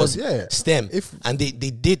gravitate towards STEM. And they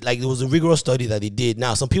did, like, there was a rigorous study that they did.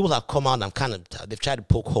 Now, some people have come out and they've tried to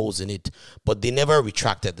poke holes in it, but they never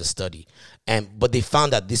retracted the study. But they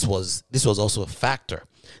found that this was also a factor.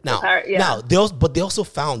 Now, they also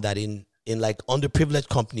found that in like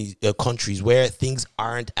underprivileged countries where things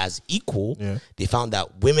aren't as equal, they found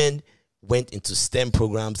that women went into STEM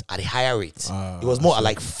programs at a higher rate. It was more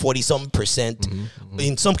like 40-something%.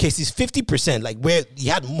 In some cases, 50%. Like where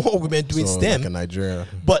you had more women doing STEM. Like in Nigeria.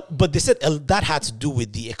 But they said that had to do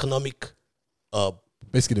with the economic.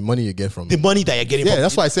 Basically, the money you get from the money that you're getting. Yeah,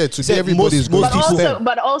 that's why I said today everybody's going to STEM.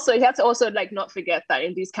 But also, you have to also like not forget that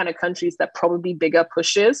in these kind of countries, there are probably bigger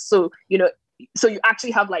pushes. So you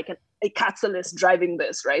actually have like a catalyst driving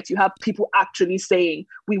this, right? You have people actually saying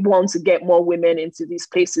we want to get more women into these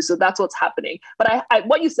places. So that's what's happening. But I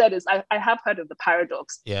what you said is I have heard of the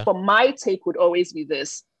paradox. Yeah. But my take would always be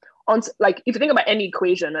this. Like if you think about any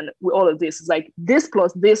equation and with all of this, it's like this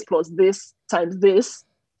plus this times this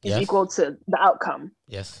is equal to the outcome.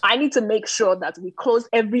 Yes. I need to make sure that we close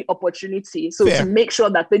every opportunity. So to make sure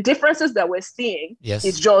that the differences that we're seeing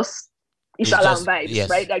is just Ishalam vibes,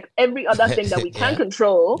 right? Like every other thing that we can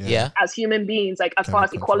control as human beings, like as far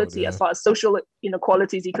as equality, as far as social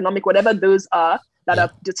inequalities, economic, whatever those are that are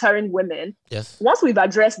deterring women. Yes. Once we've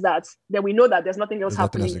addressed that, then we know that there's nothing else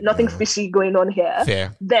happening, nothing fishy going on here.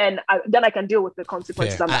 Fair. Then I can deal with the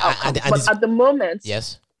consequences and the outcomes. But at the moment,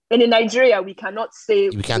 and in Nigeria, we cannot say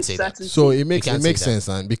we can't say that. So it makes sense,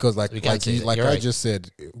 and because I right. just said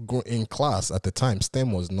in class at the time,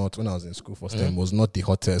 STEM was not, when I was in school for STEM, was not the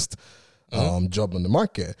hottest job on the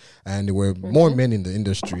market, and there were more men in the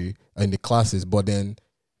industry in the classes. But then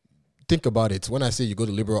think about it, when I say you go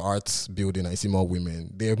to liberal arts building, I see more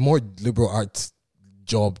women. There are more liberal arts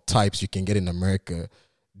job types you can get in America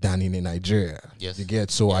than in Nigeria. Yes. You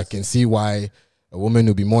get, so I can see why a woman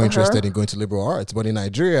would be more interested in going to liberal arts. But in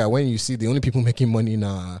Nigeria, when you see the only people making money in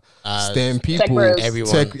STEM people,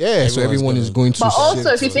 so everyone is going to. But also,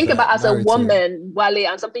 if you think about as a woman, Wale,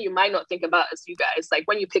 and something you might not think about as you guys, like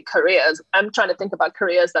when you pick careers, I'm trying to think about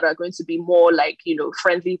careers that are going to be more like,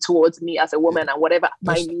 friendly towards me as a woman and whatever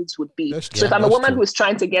my needs would be. So if I'm a woman who's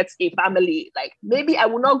trying to get a family, like maybe I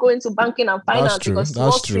will not go into banking and finance because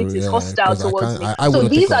Wall Street is hostile towards me. So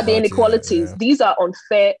these are the inequalities. These are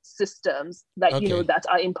unfair systems that that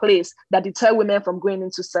are in place that deter women from going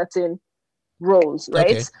into certain roles, right?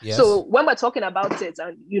 Okay, yes. So when we're talking about it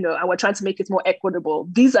and and we're trying to make it more equitable,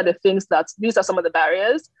 these are some of the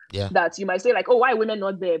barriers that you might say like, oh, why are women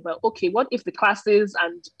not there? But okay, what if the classes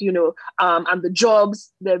and and the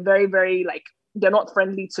jobs, they're very, very like, they're not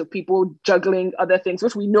friendly to people juggling other things,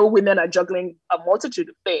 which we know women are juggling a multitude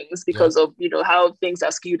of things because of, how things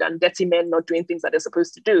are skewed and dirty men not doing things that they're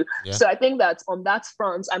supposed to do. Yeah. So I think that on that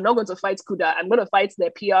front, I'm not going to fight Kuda. I'm going to fight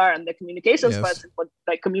their PR and their communications person for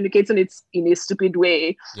like communicating it in a stupid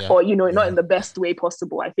way or, not in the best way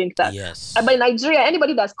possible. I think that, but in Nigeria,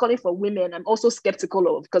 anybody that's calling for women, I'm also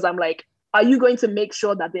skeptical of, because I'm like, are you going to make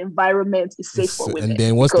sure that the environment is safe for women? And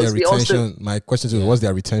then what's their retention? My question is, what's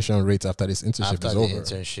their retention rate after this internship is over?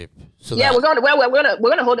 So we're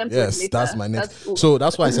gonna hold them to it. Yes, that's my next. So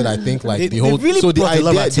that's why I said I think like the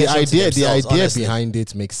idea behind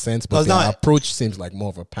it makes sense, but the approach seems like more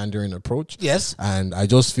of a pandering approach. Yes, and I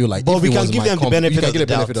just feel like, but we can give them the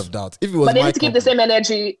benefit of doubt. If it was, but they need to keep the same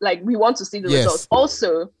energy. Like we want to see the results.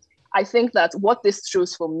 Also, I think that what this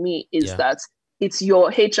shows for me is that it's your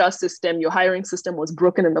HR system, your hiring system was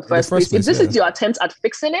broken in the first place. If this is your attempt at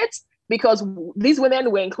fixing it, because these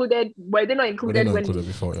women were included, were they not included when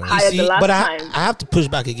hired the last time? I have to push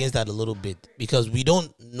back against that a little bit, because we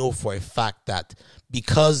don't know for a fact that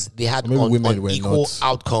because they had unequal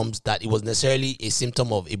outcomes that it was necessarily a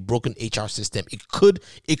symptom of a broken HR system. It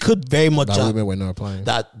could very much that women were not applying.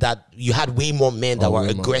 That you had way more men that were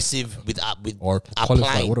aggressive with or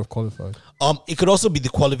applying. Would have qualified. It could also be the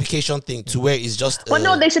qualification thing to where it's just. But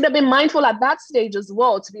no, they should have been mindful at that stage as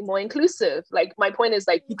well to be more inclusive. Like my point is,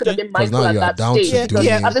 like you could have been mindful at that stage.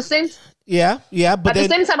 At the same. But at the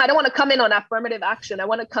same time, I don't want to come in on affirmative action. I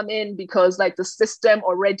want to come in because like the system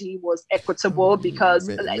already was equitable because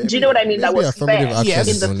do you know what I mean? That was fair.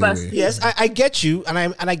 Yes, in the first. Yes, I get you,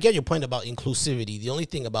 and I get your point about inclusivity. The only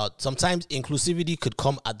thing about sometimes inclusivity could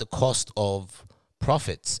come at the cost of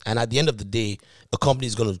profits, and at the end of the day, a company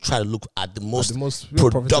is going to try to look at the most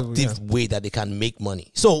productive way that they can make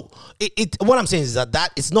money. So what I'm saying is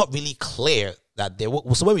that it's not really clear that there.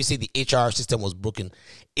 So when we say the HR system was broken,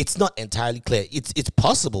 it's not entirely clear. It's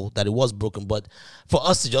possible that it was broken, but for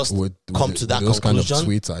us to just come to that those conclusion, kind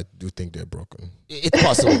of tweets, I do think they're broken. it's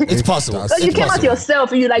possible. It's possible. So you came out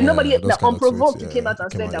yourself, and you like nobody those kind of unprovoked. tweets, You came out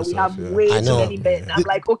and said that we yourself, have way too many men. Yeah. I'm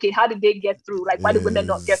like, okay, how did they get through? Like, why did women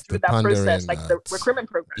not get through that process? Like the recruitment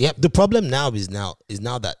program. Yep. The problem now is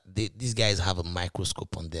that these guys have a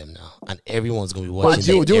microscope on them now, and everyone's gonna be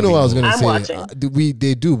watching. Do you know what I was gonna say? Watching.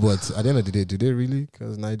 They do, but at the end of the day, do they really?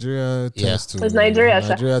 Because Nigeria tends to. It's Nigeria,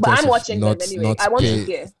 but I'm watching them anyway. I want to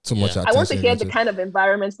hear too much attention. I want to hear the kind of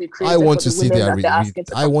environments they create. I want to see their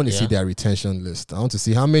retention list. I want to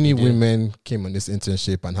see how many women came on this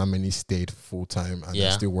internship and how many stayed full time and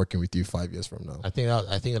are still working with you 5 years from now. I think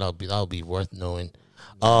that'll be worth knowing.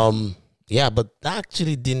 Yeah, but that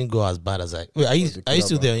actually didn't go as bad as I. Wait, are you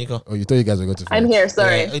still there, Nico? Oh, you thought you guys were going to finish. I'm here.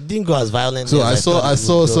 Sorry, it didn't go as violent. So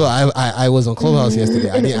I was on Clubhouse yesterday.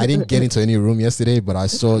 I didn't get into any room yesterday, but I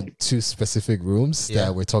saw 2 specific rooms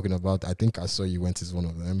that we're talking about. I think I saw you went to one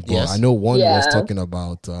of them. But I know one was talking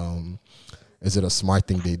about is it a smart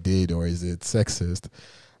thing they did or is it sexist?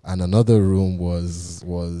 And another room was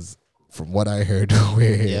from what I heard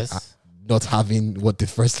where not having what the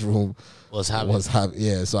first room was having.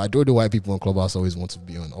 So I don't know why people on Clubhouse always want to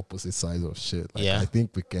be on opposite sides of shit. Like, I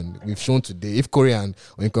think we've shown today if Corey and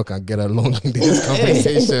Oinko can get along in this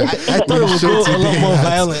conversation. I thought it would go a lot more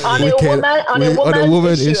violent. On a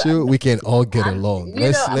woman issue, we can all get along.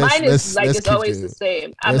 Mine is like it's always the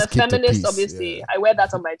same. I'm a feminist, obviously. I wear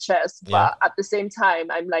that on my chest, but at the same time,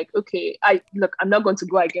 I'm like, okay, I'm not going to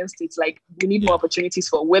go against it. Like, we need more opportunities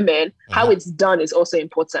for women. How it's done is also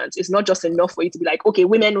important. It's not just enough for you to be like, okay,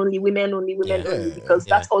 women only, because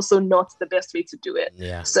that's also not the best way to do it.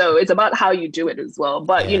 So it's about how you do it as well.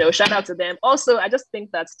 But shout out to them. Also, I just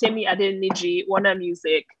think that Temi Adeniji, Warner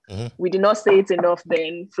Music, we did not say it enough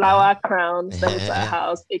then. Flower crown, Senator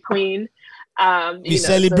House, a queen. We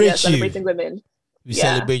celebrate you. Celebrating women. We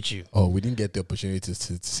celebrate you. Oh, we didn't get the opportunity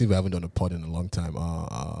to see. We haven't done a pod in a long time.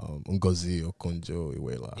 Ngozi Okonjo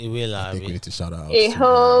Iweala. I think we need to shout out. A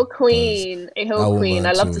whole queen.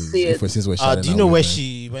 I love to see it. Do you know where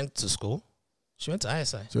she went to school? She went to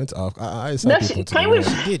ISI. She went to ISI. No, she did.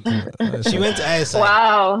 She went to ISI.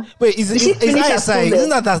 Wow. Wait, is ISI? Isn't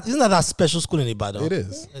that special school in Ibadan? It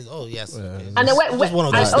is. Oh yes. Yeah. Okay. And then just one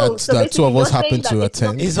of those. That 2 of us happened to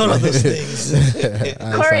attend. It's one of those things.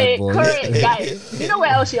 Correct, guys. You know where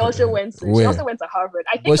else she also went to? She also went to Harvard.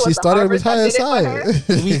 I think. But she started with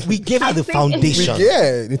ISI. We gave her the foundation.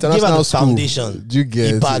 International school. Foundation. You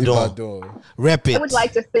get Ibadan. Rep it. I would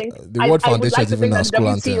like to think the word foundation is even our school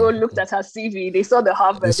anthem. WTO looked at her CV. They saw the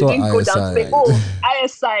Harvard. They didn't go down to say, "Oh,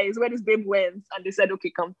 ISI is where this babe went," and they said, "Okay,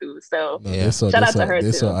 come through." So shout out to her.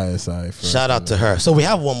 They saw ISI. Shout out to her. So we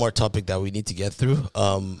have one more topic that we need to get through.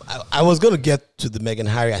 I was going to get to the Meghan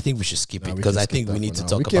Harry. I think we should skip it because I think we need to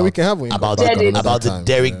talk about the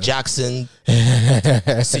Derek Jackson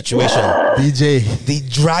situation. DJ, the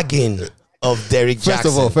dragging of Derek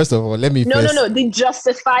Jackson. First of all, let me No, the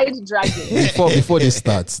justified dragging. Before this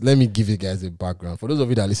starts, let me give you guys a background. For those of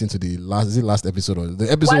you that listen to the last episode or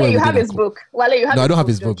the episode Wale, where you have his book. Wale, you have No, I don't have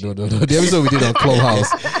his book. No. The episode we did on Clubhouse.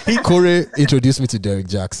 Corey introduced me to Derek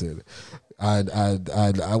Jackson. And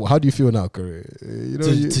how do you feel now, Corey?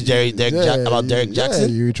 About Derek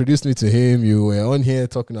Jackson? You introduced me to him. You were on here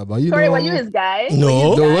talking about Corey, were you his guy?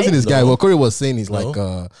 No, it wasn't his guy. What Corey was saying is like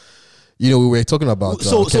we were talking about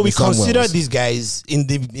so we consider these guys in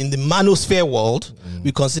the manosphere world.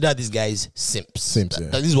 We consider these guys simps.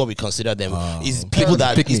 This is what we consider them. Is people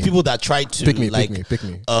that try to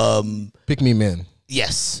pick me men.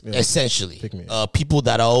 Yes, essentially. People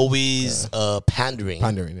that are always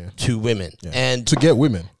pandering to women and to get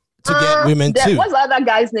women. Too. What's the other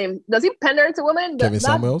guy's name? Does he pander to women? Kevin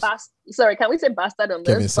Samuels. Sorry, can we say bastard on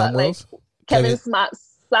Kevin this? Samuels. Kevin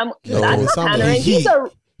Samuels. Pandering.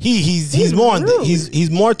 He's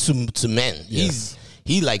more to men. Yes.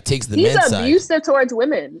 He like takes the men's side. He's abusive towards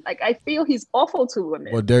women. Like I feel he's awful to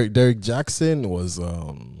women. Well, Derek Jackson was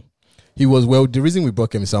he was the reason we brought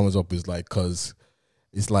Kevin Samuels up is like because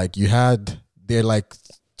it's like they're like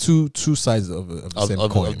two sides of the same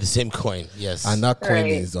coin. Of the same coin, yes. And that coin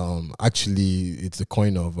is actually it's a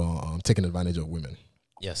coin of taking advantage of women.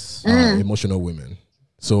 Yes. Emotional women.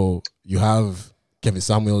 So you have Kevin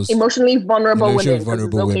Samuels, emotionally vulnerable women.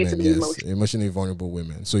 Emotionally vulnerable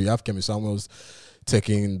women. So you have Kevin Samuels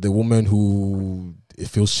taking the woman who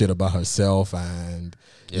feels shit about herself and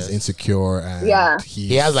is insecure, and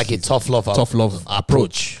he has like a tough love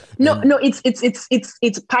approach. No,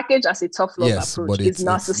 it's packaged as a tough love approach. But it's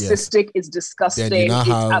narcissistic. It's disgusting. Then you now it's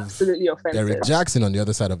have absolutely offensive. Derek Jackson on the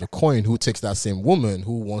other side of the coin, who takes that same woman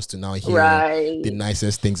who wants to now hear the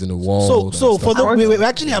nicest things in the world. So for we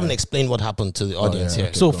actually haven't explained what happened to the audience here.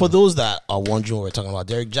 Okay, so for those that are wondering what we're talking about,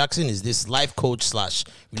 Derek Jackson is this life coach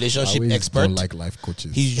 / relationship expert. Don't like life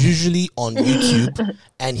coaches. He's usually on YouTube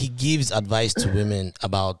and he gives advice to women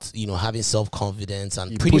about having self-confidence,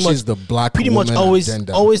 and pretty much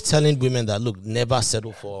always telling women that look, never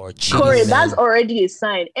settle for cheating. Corey, that's already a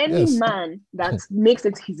sign. Any man that makes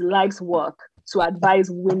it his life's work to advise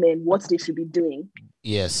women what they should be doing.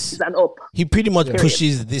 Yes, is an up. He pretty much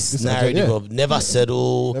pushes this narrative of never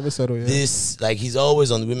settle. This, like, he's always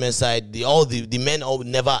on the women's side. The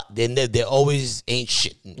men they always ain't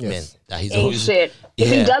shit men. That he's ain't always shit. If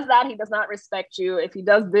he does that, he does not respect you. If he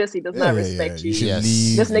does this, he does not respect you.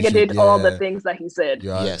 This nigga did all the things that he said.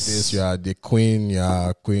 You are this. You are the queen. You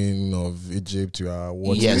are queen of Egypt. You are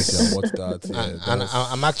what this. You are what that. And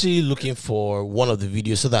I'm actually looking for one of the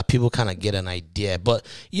videos so that people kind of get an idea. But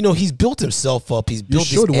he's built himself up. He's built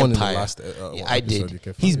this empire. In the last, I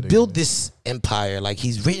did. He's built this empire. Like,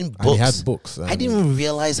 he's written books. And he has books. I didn't even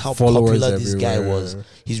realize how popular this guy was.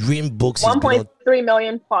 He's written books. 1.3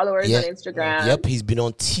 million followers on Instagram. Yep, he's been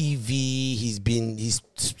on TV. He's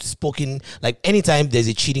spoken, like, anytime there's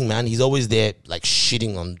a cheating man, he's always there, like,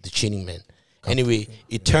 shitting on the cheating man. Anyway,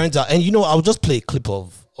 it turns out, and I'll just play a clip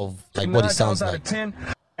of like what it sounds like. 10,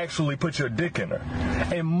 actually put your dick in her.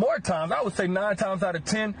 And more times, I would say 9 times out of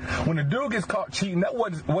 10, when the dude gets caught cheating, that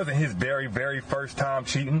wasn't his very, very first time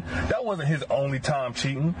cheating. That wasn't his only time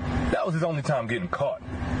cheating. That was his only time getting caught.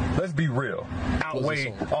 Let's be real.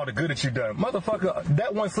 Outweigh all the good that you've done. Motherfucker,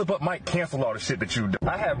 that one slip up might cancel all the shit that you've done.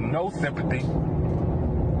 I have no sympathy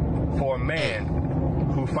for a man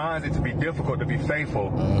who finds it to be difficult to be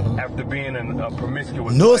faithful after being in a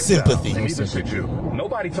promiscuous no lifestyle. Sympathy. And neither should you.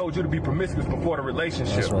 Nobody told you to be promiscuous before the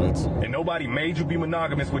relationship. That's right. And nobody made you be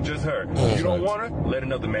monogamous with just her. If you don't want her, let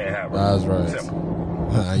another man have her. That's right.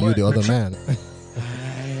 Simple. You the other man.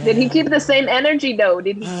 Did he keep the same energy though?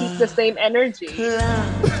 Did he keep the same energy?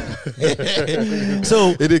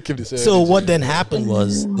 So he did keep the same so energy. What then happened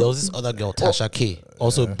was there was this other girl, Tasha K,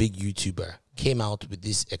 also a big YouTuber, came out with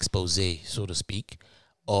this expose, so to speak,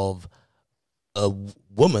 of a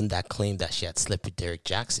woman that claimed that she had slept with Derek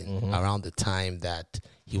Jackson around the time that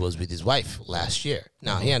he was with his wife last year.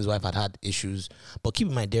 Now, he and his wife had issues, but keep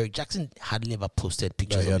in mind, Derek Jackson hardly ever posted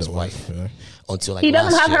pictures of his wife until like he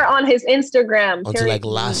doesn't have her on his Instagram until like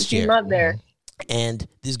last year. She's not there. And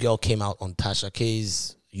this girl came out on Tasha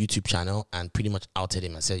K's YouTube channel and pretty much outed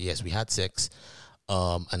him and said, yes, we had sex.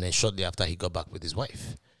 And then shortly after, he got back with his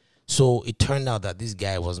wife. So it turned out that this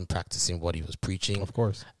guy wasn't practicing what he was preaching. Of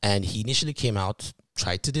course. And he initially came out,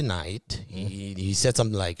 tried to deny it. He said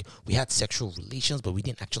something like, we had sexual relations, but we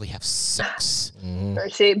didn't actually have sex.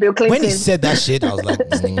 Bill Clinton. When he said that shit, I was like,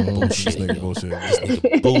 this nigga bullshit. This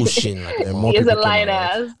nigga bullshit. He is a lying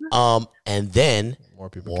ass. And then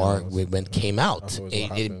more women came out.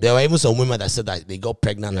 There were even some women that said that they got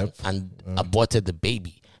pregnant and aborted the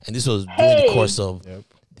baby. And this was during the course of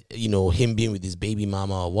him being with his baby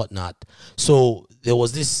mama or whatnot. So there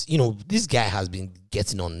was this, this guy has been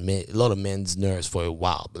getting on a lot of men's nerves for a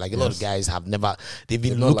while. Like a lot of guys they've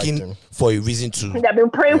been looking for a reason to. They've been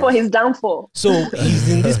praying for his downfall. So he's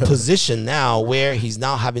in this position now where he's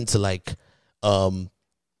now having to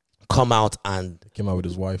come out and. Came out with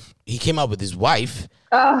his wife. He came out with his wife.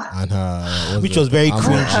 And her, which was very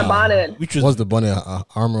cringy. Her bonnet. Which was the bonnet?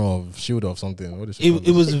 Armor of shield or something? What is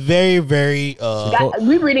it was very, very.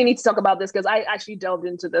 We really need to talk about this because I actually delved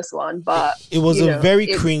into this one, but it was a very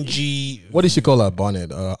cringy. What did she call her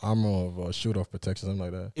bonnet? Armor of shield of protection, something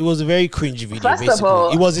like that. It was a very cringy video. First of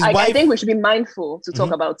all, it was his wife. I think we should be mindful to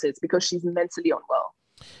talk about it because she's mentally unwell.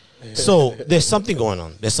 So there's something going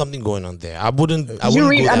on. There's something going on there. I wouldn't. Have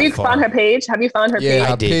you found her page? Have you found her page? Yeah,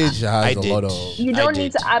 her page has a lot of. You don't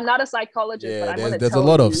need to. I'm not a psychologist, but I'm going to tell you. There's a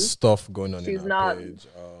lot of stuff going on. She's in her not. Page.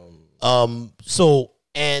 So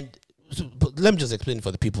let me just explain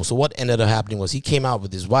for the people. So what ended up happening was he came out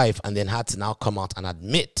with his wife and then had to now come out and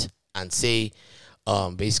admit and say,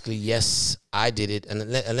 basically, yes, I did it.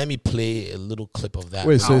 And let me play a little clip of that.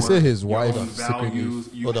 Wait, so you say his wife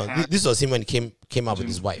secretly? Hold on. This was him when he came out with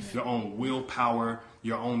his wife. Your own willpower,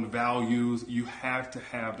 your own values. You have to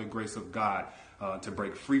have the grace of God. to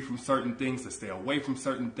break free from certain things, to stay away from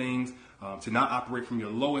certain things, to not operate from your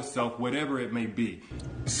lowest self, whatever it may be.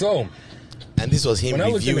 So, and this was him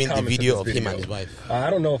reviewing the video of him and his wife. I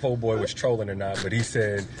don't know if old boy was trolling or not, but he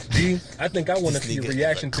said, "G, I think I want to see a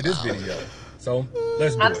reaction to this video." So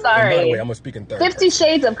let's do it. I'm sorry. And by the way, I'm gonna speak in third. 50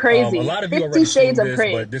 Shades of Crazy. A lot of you 50 Shades of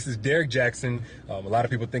Crazy. But this is Derek Jackson. A lot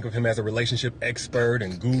of people think of him as a relationship expert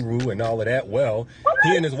and guru and all of that. Well,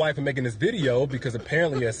 he and his wife are making this video because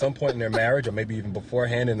apparently at some point in their marriage, or maybe even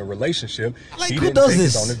beforehand in the relationship, he didn't take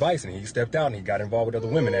his own advice and he stepped out and he got involved with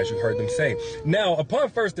other women, as you heard them say. Now, upon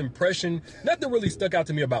first impression, nothing really stuck out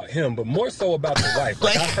to me about him, but more so about the wife.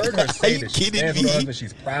 Like, I heard her say that she stands with her husband,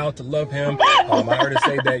 she's proud to love him. I heard her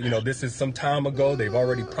say that, this is some time ago. They've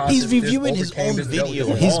already processed. He's reviewing his own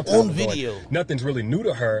video. His own video. Nothing's really new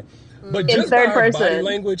to her. But in just by third her person body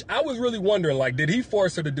language, I was really wondering, like, did he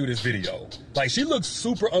force her to do this video? Like, she looks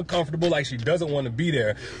super uncomfortable, like she doesn't want to be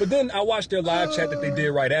there. But then I watched their live chat that they did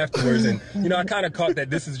right afterwards, and, I kind of caught that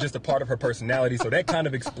this is just a part of her personality, so that kind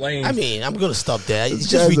of explains. I mean, I'm going to stop there. It's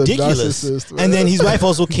just ridiculous. And then his wife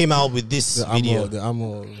also came out with this video.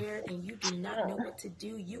 And you do not know what to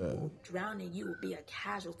do. You will drown and you will be a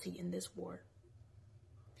casualty in this war.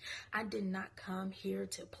 I did not come here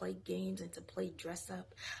to play games and to play dress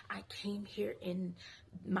up. I came here in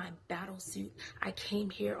my battle suit. I came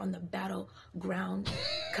here on the battleground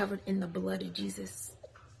covered in the blood of Jesus.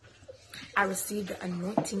 I received the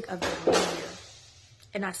anointing of the warrior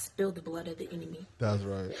and I spilled the blood of the enemy. That's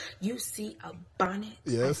right. You see a bonnet.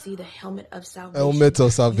 Yes. I see the helmet of salvation. Helmet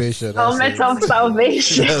of salvation. Helmet of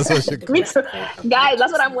salvation. That's what she Me too. Guys,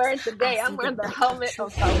 that's what I'm wearing today. I'm wearing the helmet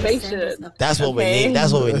of salvation. That's what we name.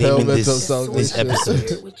 That's what we naming this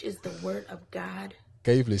episode. Which is the word of God.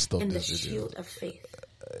 Can you please stop and this the video? shield of faith.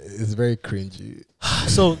 It's very cringy.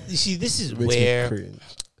 So you see, this is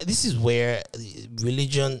where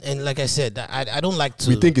religion, and like I said, I don't like to.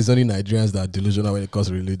 We think it's only Nigerians that are delusional when it comes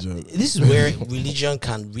to religion. This is where religion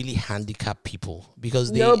can really handicap people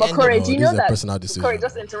because they. No, but Corey, do you know that? Personal decision. Corey,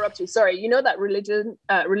 just interrupt you. Sorry, you know that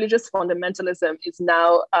religious fundamentalism is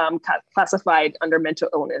now classified under mental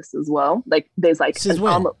illness as well. Like there's like Since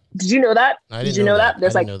when? Did you know that? Did you know that?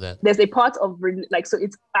 There's I didn't know that. There's a part of so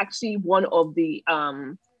it's actually one of the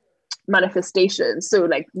manifestations. So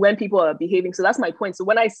like when people are behaving, so that's my point. So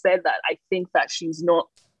when I said that, I think that she's not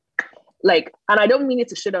like, and I don't mean it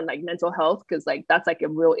to shit on like mental health because like that's like a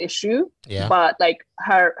real issue. Yeah. But like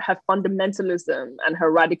her fundamentalism and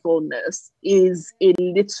her radicalness is a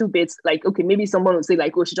little bit like, okay, maybe someone would say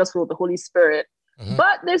like, oh, she just filled the Holy Spirit. Mm-hmm.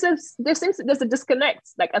 But there's a disconnect.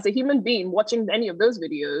 Like as a human being watching any of those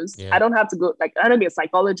videos, I don't have to go like I don't be a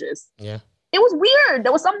psychologist. Yeah. It was weird.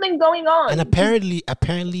 There was something going on. And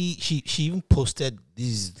apparently she even posted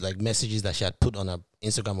these like messages that she had put on her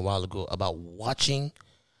Instagram a while ago about watching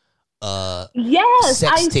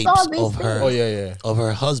sex tapes of her of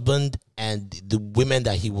her husband and the women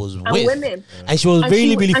that he was with. Women. And she was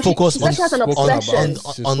really focused on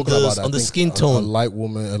the skin tone. A light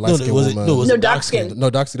woman, a light skin woman. No, it was dark skin.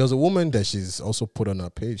 No, dark skin. There was a woman that she's also put on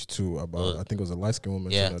her page too about, I think it was a light skin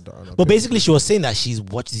woman. Yeah. But basically she was saying that she's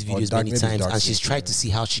watched these videos many times and she's tried to see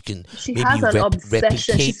how she can has an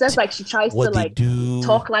obsession. She says like she tries to like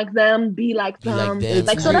talk like them, be like them.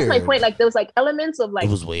 Like so that's my point. Like there was like elements of like,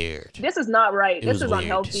 it was weird. This is not right. This is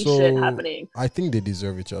unhealthy shit happening. I think they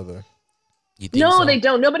deserve each other. No, they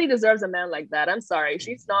don't. Nobody deserves a man like that. I'm sorry.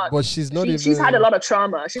 She's not. But she's not even. She's had a lot of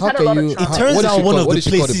trauma. She's had a lot of trauma. It turns out one of the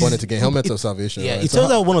places. Bonnet again? Helmet of salvation. Yeah, it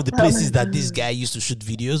turns out one of the places that this guy used to shoot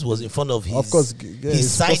videos was in front of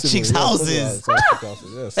his side chicks' houses.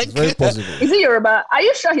 Yes, it's very possible. Is he Yoruba? Are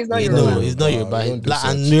you sure he's not Yoruba? No, he's not Yoruba.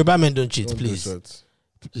 And Yoruba men don't cheat, please.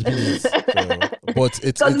 But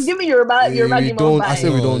it's give me Yoruba. We don't. I say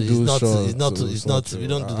we don't do. It's not. We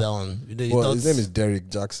don't do that one. Well, his name is Derek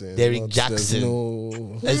Jackson. Let's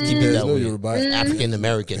keep it that way. Yoruba. African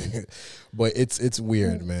American. But it's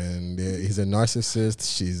weird, man. He's a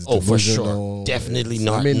narcissist. She's for delusional. sure, definitely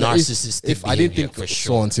narcissistic. If I didn't think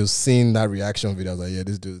so until seeing that reaction video, I was like, yeah,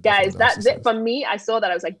 this dude. Guys, for me, I saw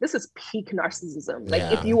that I was like, this is peak narcissism. Like,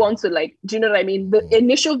 if you want to, like, do you know what I mean? The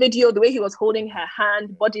initial video, the way he was holding her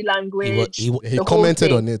hand, body language, he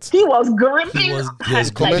commented on it. He was gripping. He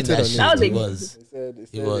was commented on it.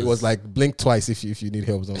 It was like blink twice if you need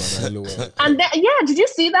help. And then did you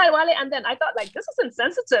see that, Wale? And then I thought like this is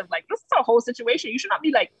insensitive. Like this is a whole situation. You should not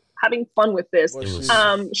be like having fun with this.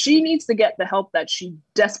 Well, she needs to get the help that she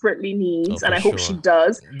desperately needs, and I hope she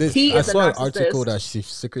does. I saw an article that she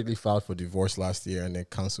secretly filed for divorce last year and then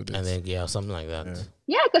canceled it. And then something like that.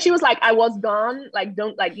 Yeah, because she was like, I was gone. Like,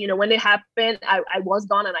 don't like, when it happened, I was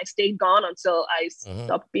gone and I stayed gone until I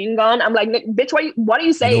stopped being gone. I'm like, bitch, what are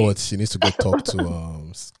you saying? You know what? She needs to go talk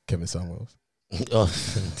to Kevin Samuels. Oh.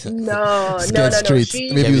 No. Straight.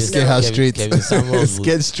 Maybe you scare her straight. Kevin Samuels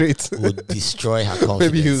scared straight. Would destroy her confidence.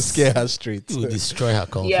 Maybe you scare her straight. Would destroy her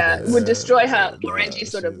confidence. Yeah, would destroy her already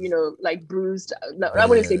sort of, like bruised. No, I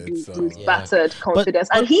wouldn't say bruised, battered confidence.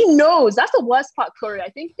 And he knows. That's the worst part, Corey. I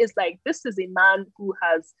think is like, this is a man who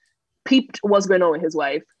has peeped what's going on with his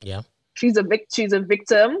wife. Yeah, she's a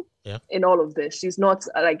victim. Yeah, in all of this, she's not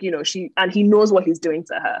like and he knows what he's doing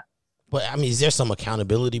to her. But I mean, is there some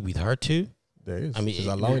accountability with her too? There is. I mean,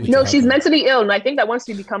 she's mentally ill, and I think that once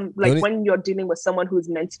you become like when you're dealing with someone who's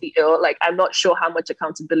mentally ill, like I'm not sure how much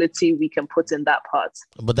accountability we can put in that part.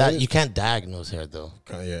 But that you can't diagnose her though.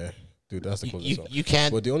 Yeah. Dude, that's the closest. You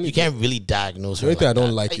can't. But you can't really diagnose her. The only thing I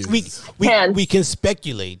don't like is we can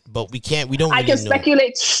speculate, but we can't. We don't. I really can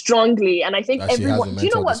speculate strongly, and I think everyone. Do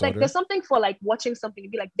you know what? Disorder? Like, there's something for like watching something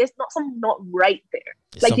and be like, there's something not right there.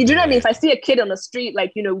 Like, you know what I mean? If I see a kid on the street,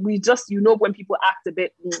 like we just when people act a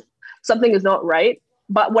bit, something is not right.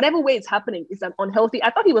 But whatever way it's happening is an unhealthy.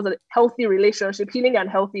 I thought he was a healthy relationship, healing and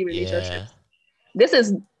healthy relationship. Yeah. This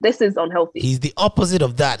is unhealthy. He's the opposite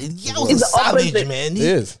of that. He was a savage, man.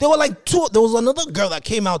 There were like two. There was another girl that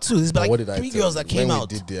came out too. There's like three girls that came out. When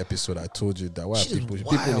we did the episode, I told you that people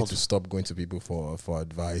need to stop going to people for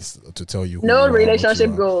advice to tell you. No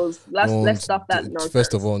relationship goals. Let's stop that nonsense.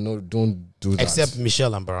 First of all, don't do that. Except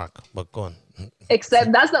Michelle and Barack. But go on.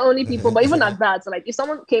 Except that's the only people. But even at that, so like if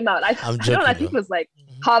someone came out, I think it was like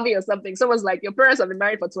Harvey or something. Someone's like, your parents have been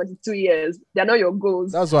married for 22 years. They're not your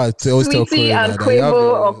goals. That's why I always tell Corey and Quavo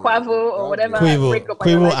or Quavo or whatever.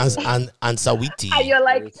 Quavo and Sawiti. And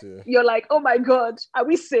you're like, oh my God, are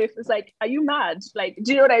we safe? It's like, are you mad? Like,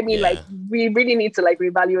 do you know what I mean? Yeah. Like, we really need to like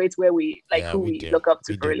reevaluate where we who we look up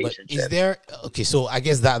to for relationships. Is there so I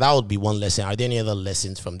guess that would be one lesson. Are there any other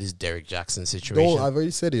lessons from this Derek Jackson situation? I've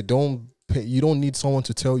already said it. You don't need someone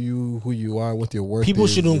to tell you who you are, what your worth is. People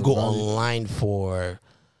shouldn't go online for.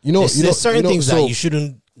 There's certain things that you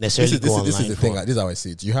shouldn't necessarily go online for. This is the thing. This is how I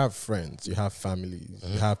see it. You have friends, you have families,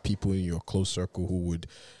 you have people in your close circle who would,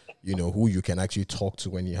 who you can actually talk to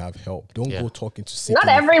when you have help. Don't go talking to. Not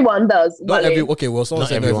everyone does. Okay, well, someone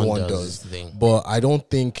said everyone does. But I don't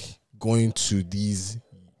think going to these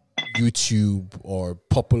YouTube or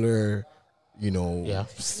popular.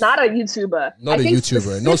 Not a YouTuber.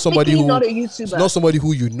 Not somebody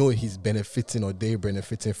who he's benefiting or they're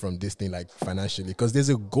benefiting from this thing like financially, because there's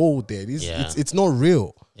a goal there. It's not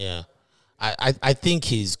real. Yeah. I think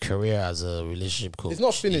his career as a relationship coach. It's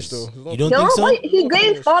not finished though. You don't think so? He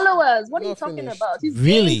gained followers. What are you talking about? He's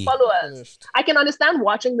really followers. I can understand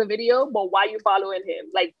watching the video, but why are you following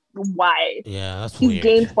him? Like, why? Yeah, that's weird. He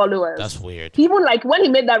gained followers. That's weird. Even like when he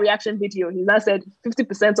made that reaction video, he now said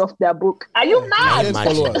 50% of their book. Are you mad?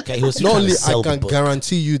 Okay, not only I can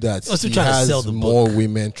guarantee you that he has more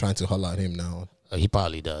women trying to holler at him now. He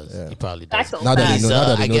probably does. Yeah. He probably does. Now that they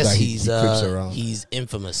know that he creeps around. He's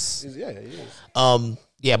infamous. He is.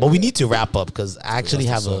 Yeah, but we need to wrap up because I actually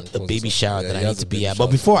have a baby shower that I need to be at.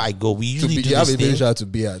 But before I go, we usually do this thing. You have a baby shower to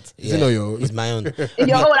be at. Is it not your own? It's my own.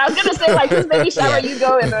 I was gonna say like this baby shower you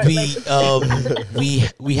go in.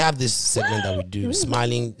 We have this segment that we do,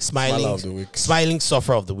 smiling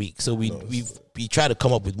sufferer of the week. So we try to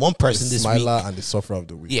come up with one person this week. Smiler and the sufferer of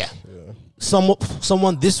the week. Yeah.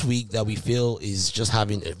 Someone this week that we feel is just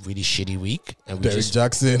having a really shitty week, and Derek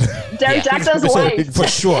Jackson. Derek Jackson's wife, for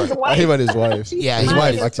sure. Him and his wife. Yeah, his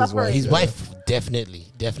wife, definitely.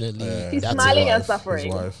 He's smiling and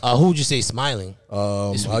suffering. Who would you say smiling?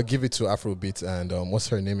 I'll give it to Afrobeat and what's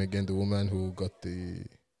her name again? The woman who got the.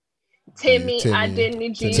 Temi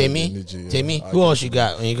Adeniji. Temi. Who else you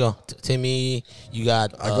got when you go? Temi, you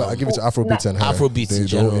got. I give it to Afrobeats and her. Afrobeats in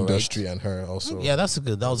general, whole industry and her also. Yeah, that was a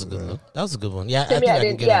good one. That was a good one. Yeah, I think I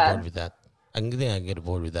can get on board with that. I can get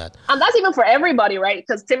aboard with that. And that's even for everybody, right?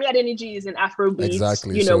 Because Temi Adeniji is in Afrobeat.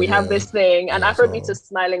 Exactly. We have this thing, and Afrobeat is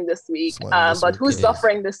smiling this week. But who's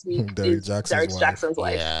suffering this week is Derek Jackson's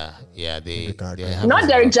wife. Yeah. They not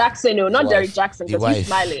Derek Jackson, not Derek Jackson, because he's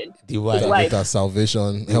smiling. The wife.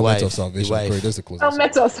 Salvation. Helmet of salvation.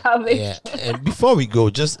 Helmet of salvation. Yeah. And before we go,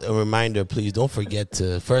 just a reminder, please don't forget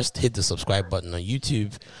to first hit the subscribe button on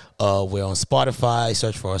YouTube. We're on Spotify.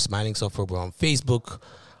 Search for Smiling Sufferer. We're on Facebook.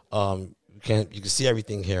 You can see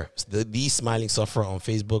everything here. The Smiling Sufferer on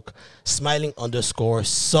Facebook,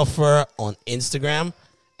 Smiling_Sufferer on Instagram,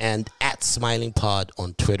 and at Smiling Pod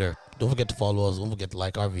on Twitter. Don't forget to follow us. Don't forget to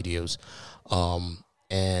like our videos.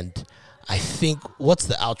 And I think, what's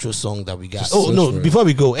the outro song that we got? Before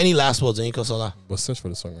we go, any last words, Eniko Sola? But search for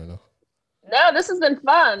the song right now. No, this has been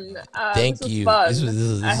fun. Thank you. Fun.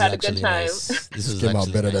 This I had a good time. Nice. This came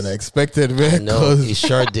out better than I expected, man. No, it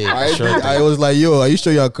sure did. I was like, yo, are you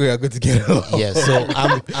sure you're good to get along? Yeah, so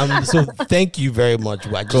so thank you very much.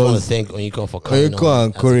 I just want to thank Onyeko for coming Onyeko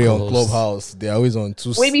and Corey on Clubhouse. They're always on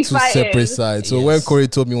two separate sides. So when Corey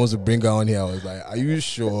told me he wants to bring her on here, I was like, are you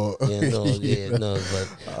sure? But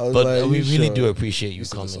we really do appreciate you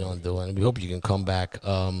coming on though, and we hope you can come back.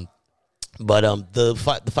 But the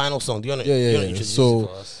final song. Do you want to introduce it for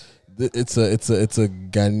us? It's a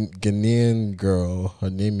Ghanaian girl. Her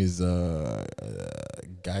name is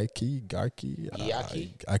Garki.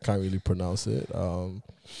 I can't really pronounce it.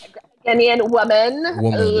 Ghanaian woman.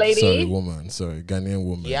 Sorry, Ghanaian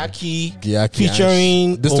woman. Gyaki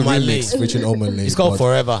featuring this the remix featuring Omale. It's called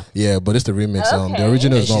Forever. Yeah, but it's the remix. Okay. The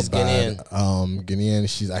original is not Ghanaian. bad.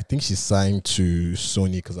 Ghanaian. I think she's signed to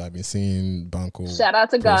Sony because I've been seeing Banco. Shout out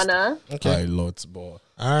to Ghana. Okay, lots, but all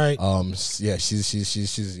right. Yeah, she's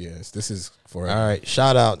yes. This is Forever. All right,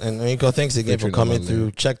 shout out and Eniko, thanks again for coming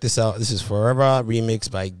through. Check this out. This is Forever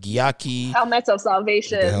remixed by Gyaki. Helmets of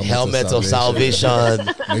Salvation. Helmets of Salvation.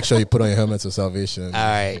 Make sure you put on your helmets of salvation. All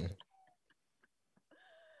right.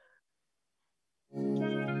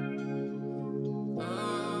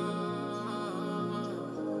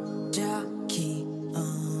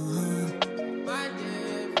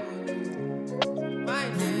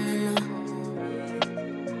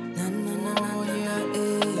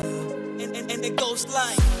 And it goes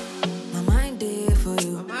like, my mind there for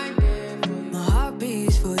you, my heart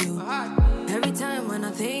beats for you. Every time when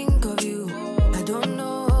I think of you, I don't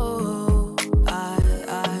know,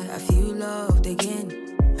 I feel loved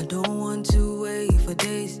again. I don't want to wait for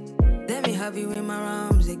days. Let me have you in my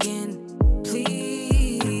arms again,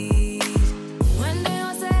 please. When they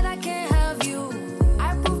all said I can't have you,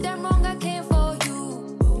 I proved them wrong, I came for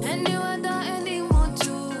you. And you were the anyone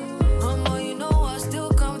too. You know I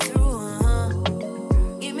still come through,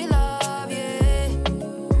 Give me love, yeah.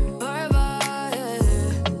 Forever, yeah.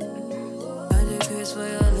 I did this for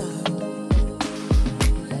your love.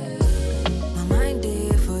 My mind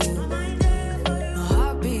there for you. My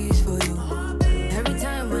heart beats for you. Every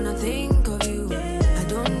time when I think of you, I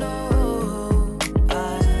don't know.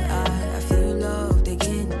 I feel loved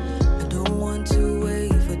again. I don't want to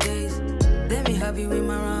wait for days. Let me have you in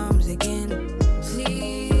my arms again,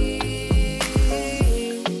 please.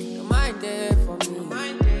 Your mind there for me.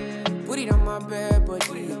 Put it on my bed,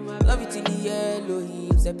 body. Love it in the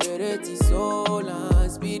Elohim. Separate the soul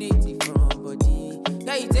and spirit from body.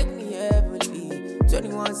 Yeah, you take me heavenly.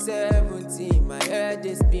 21:17. My head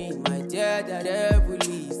is spin. My dear that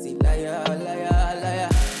heavily. Say liar, liar, liar.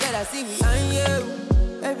 Yeah, I see me and you.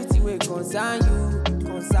 Everything will concern you,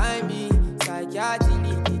 concern me.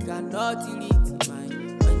 Psychiatric, it cannot delete my.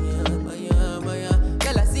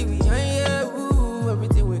 Girl, I see we and you.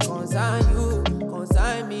 Everything will concern you,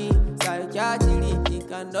 concern me. Psychiatric, it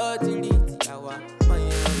cannot delete our.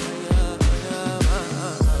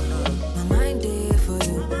 My mind there for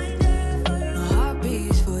you. My heart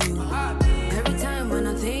beats for you. Every time when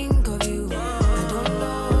I think of you, I don't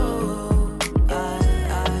know.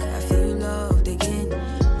 I feel loved again.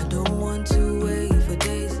 I don't want to wait for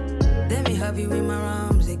days. Let me have you in my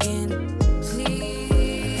arms again, please.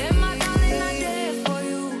 Hey, my darling, I'm there for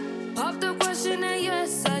you. Pop the question and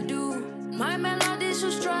yes, I do. My melody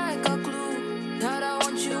should strike a clue that I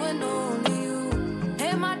want you and only you.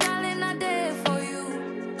 Hey, my darling, I'm there for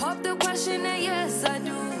you. Pop the question and yes, I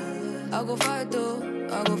do. I go fight though,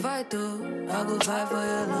 I go fight though, I go fight for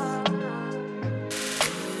your love.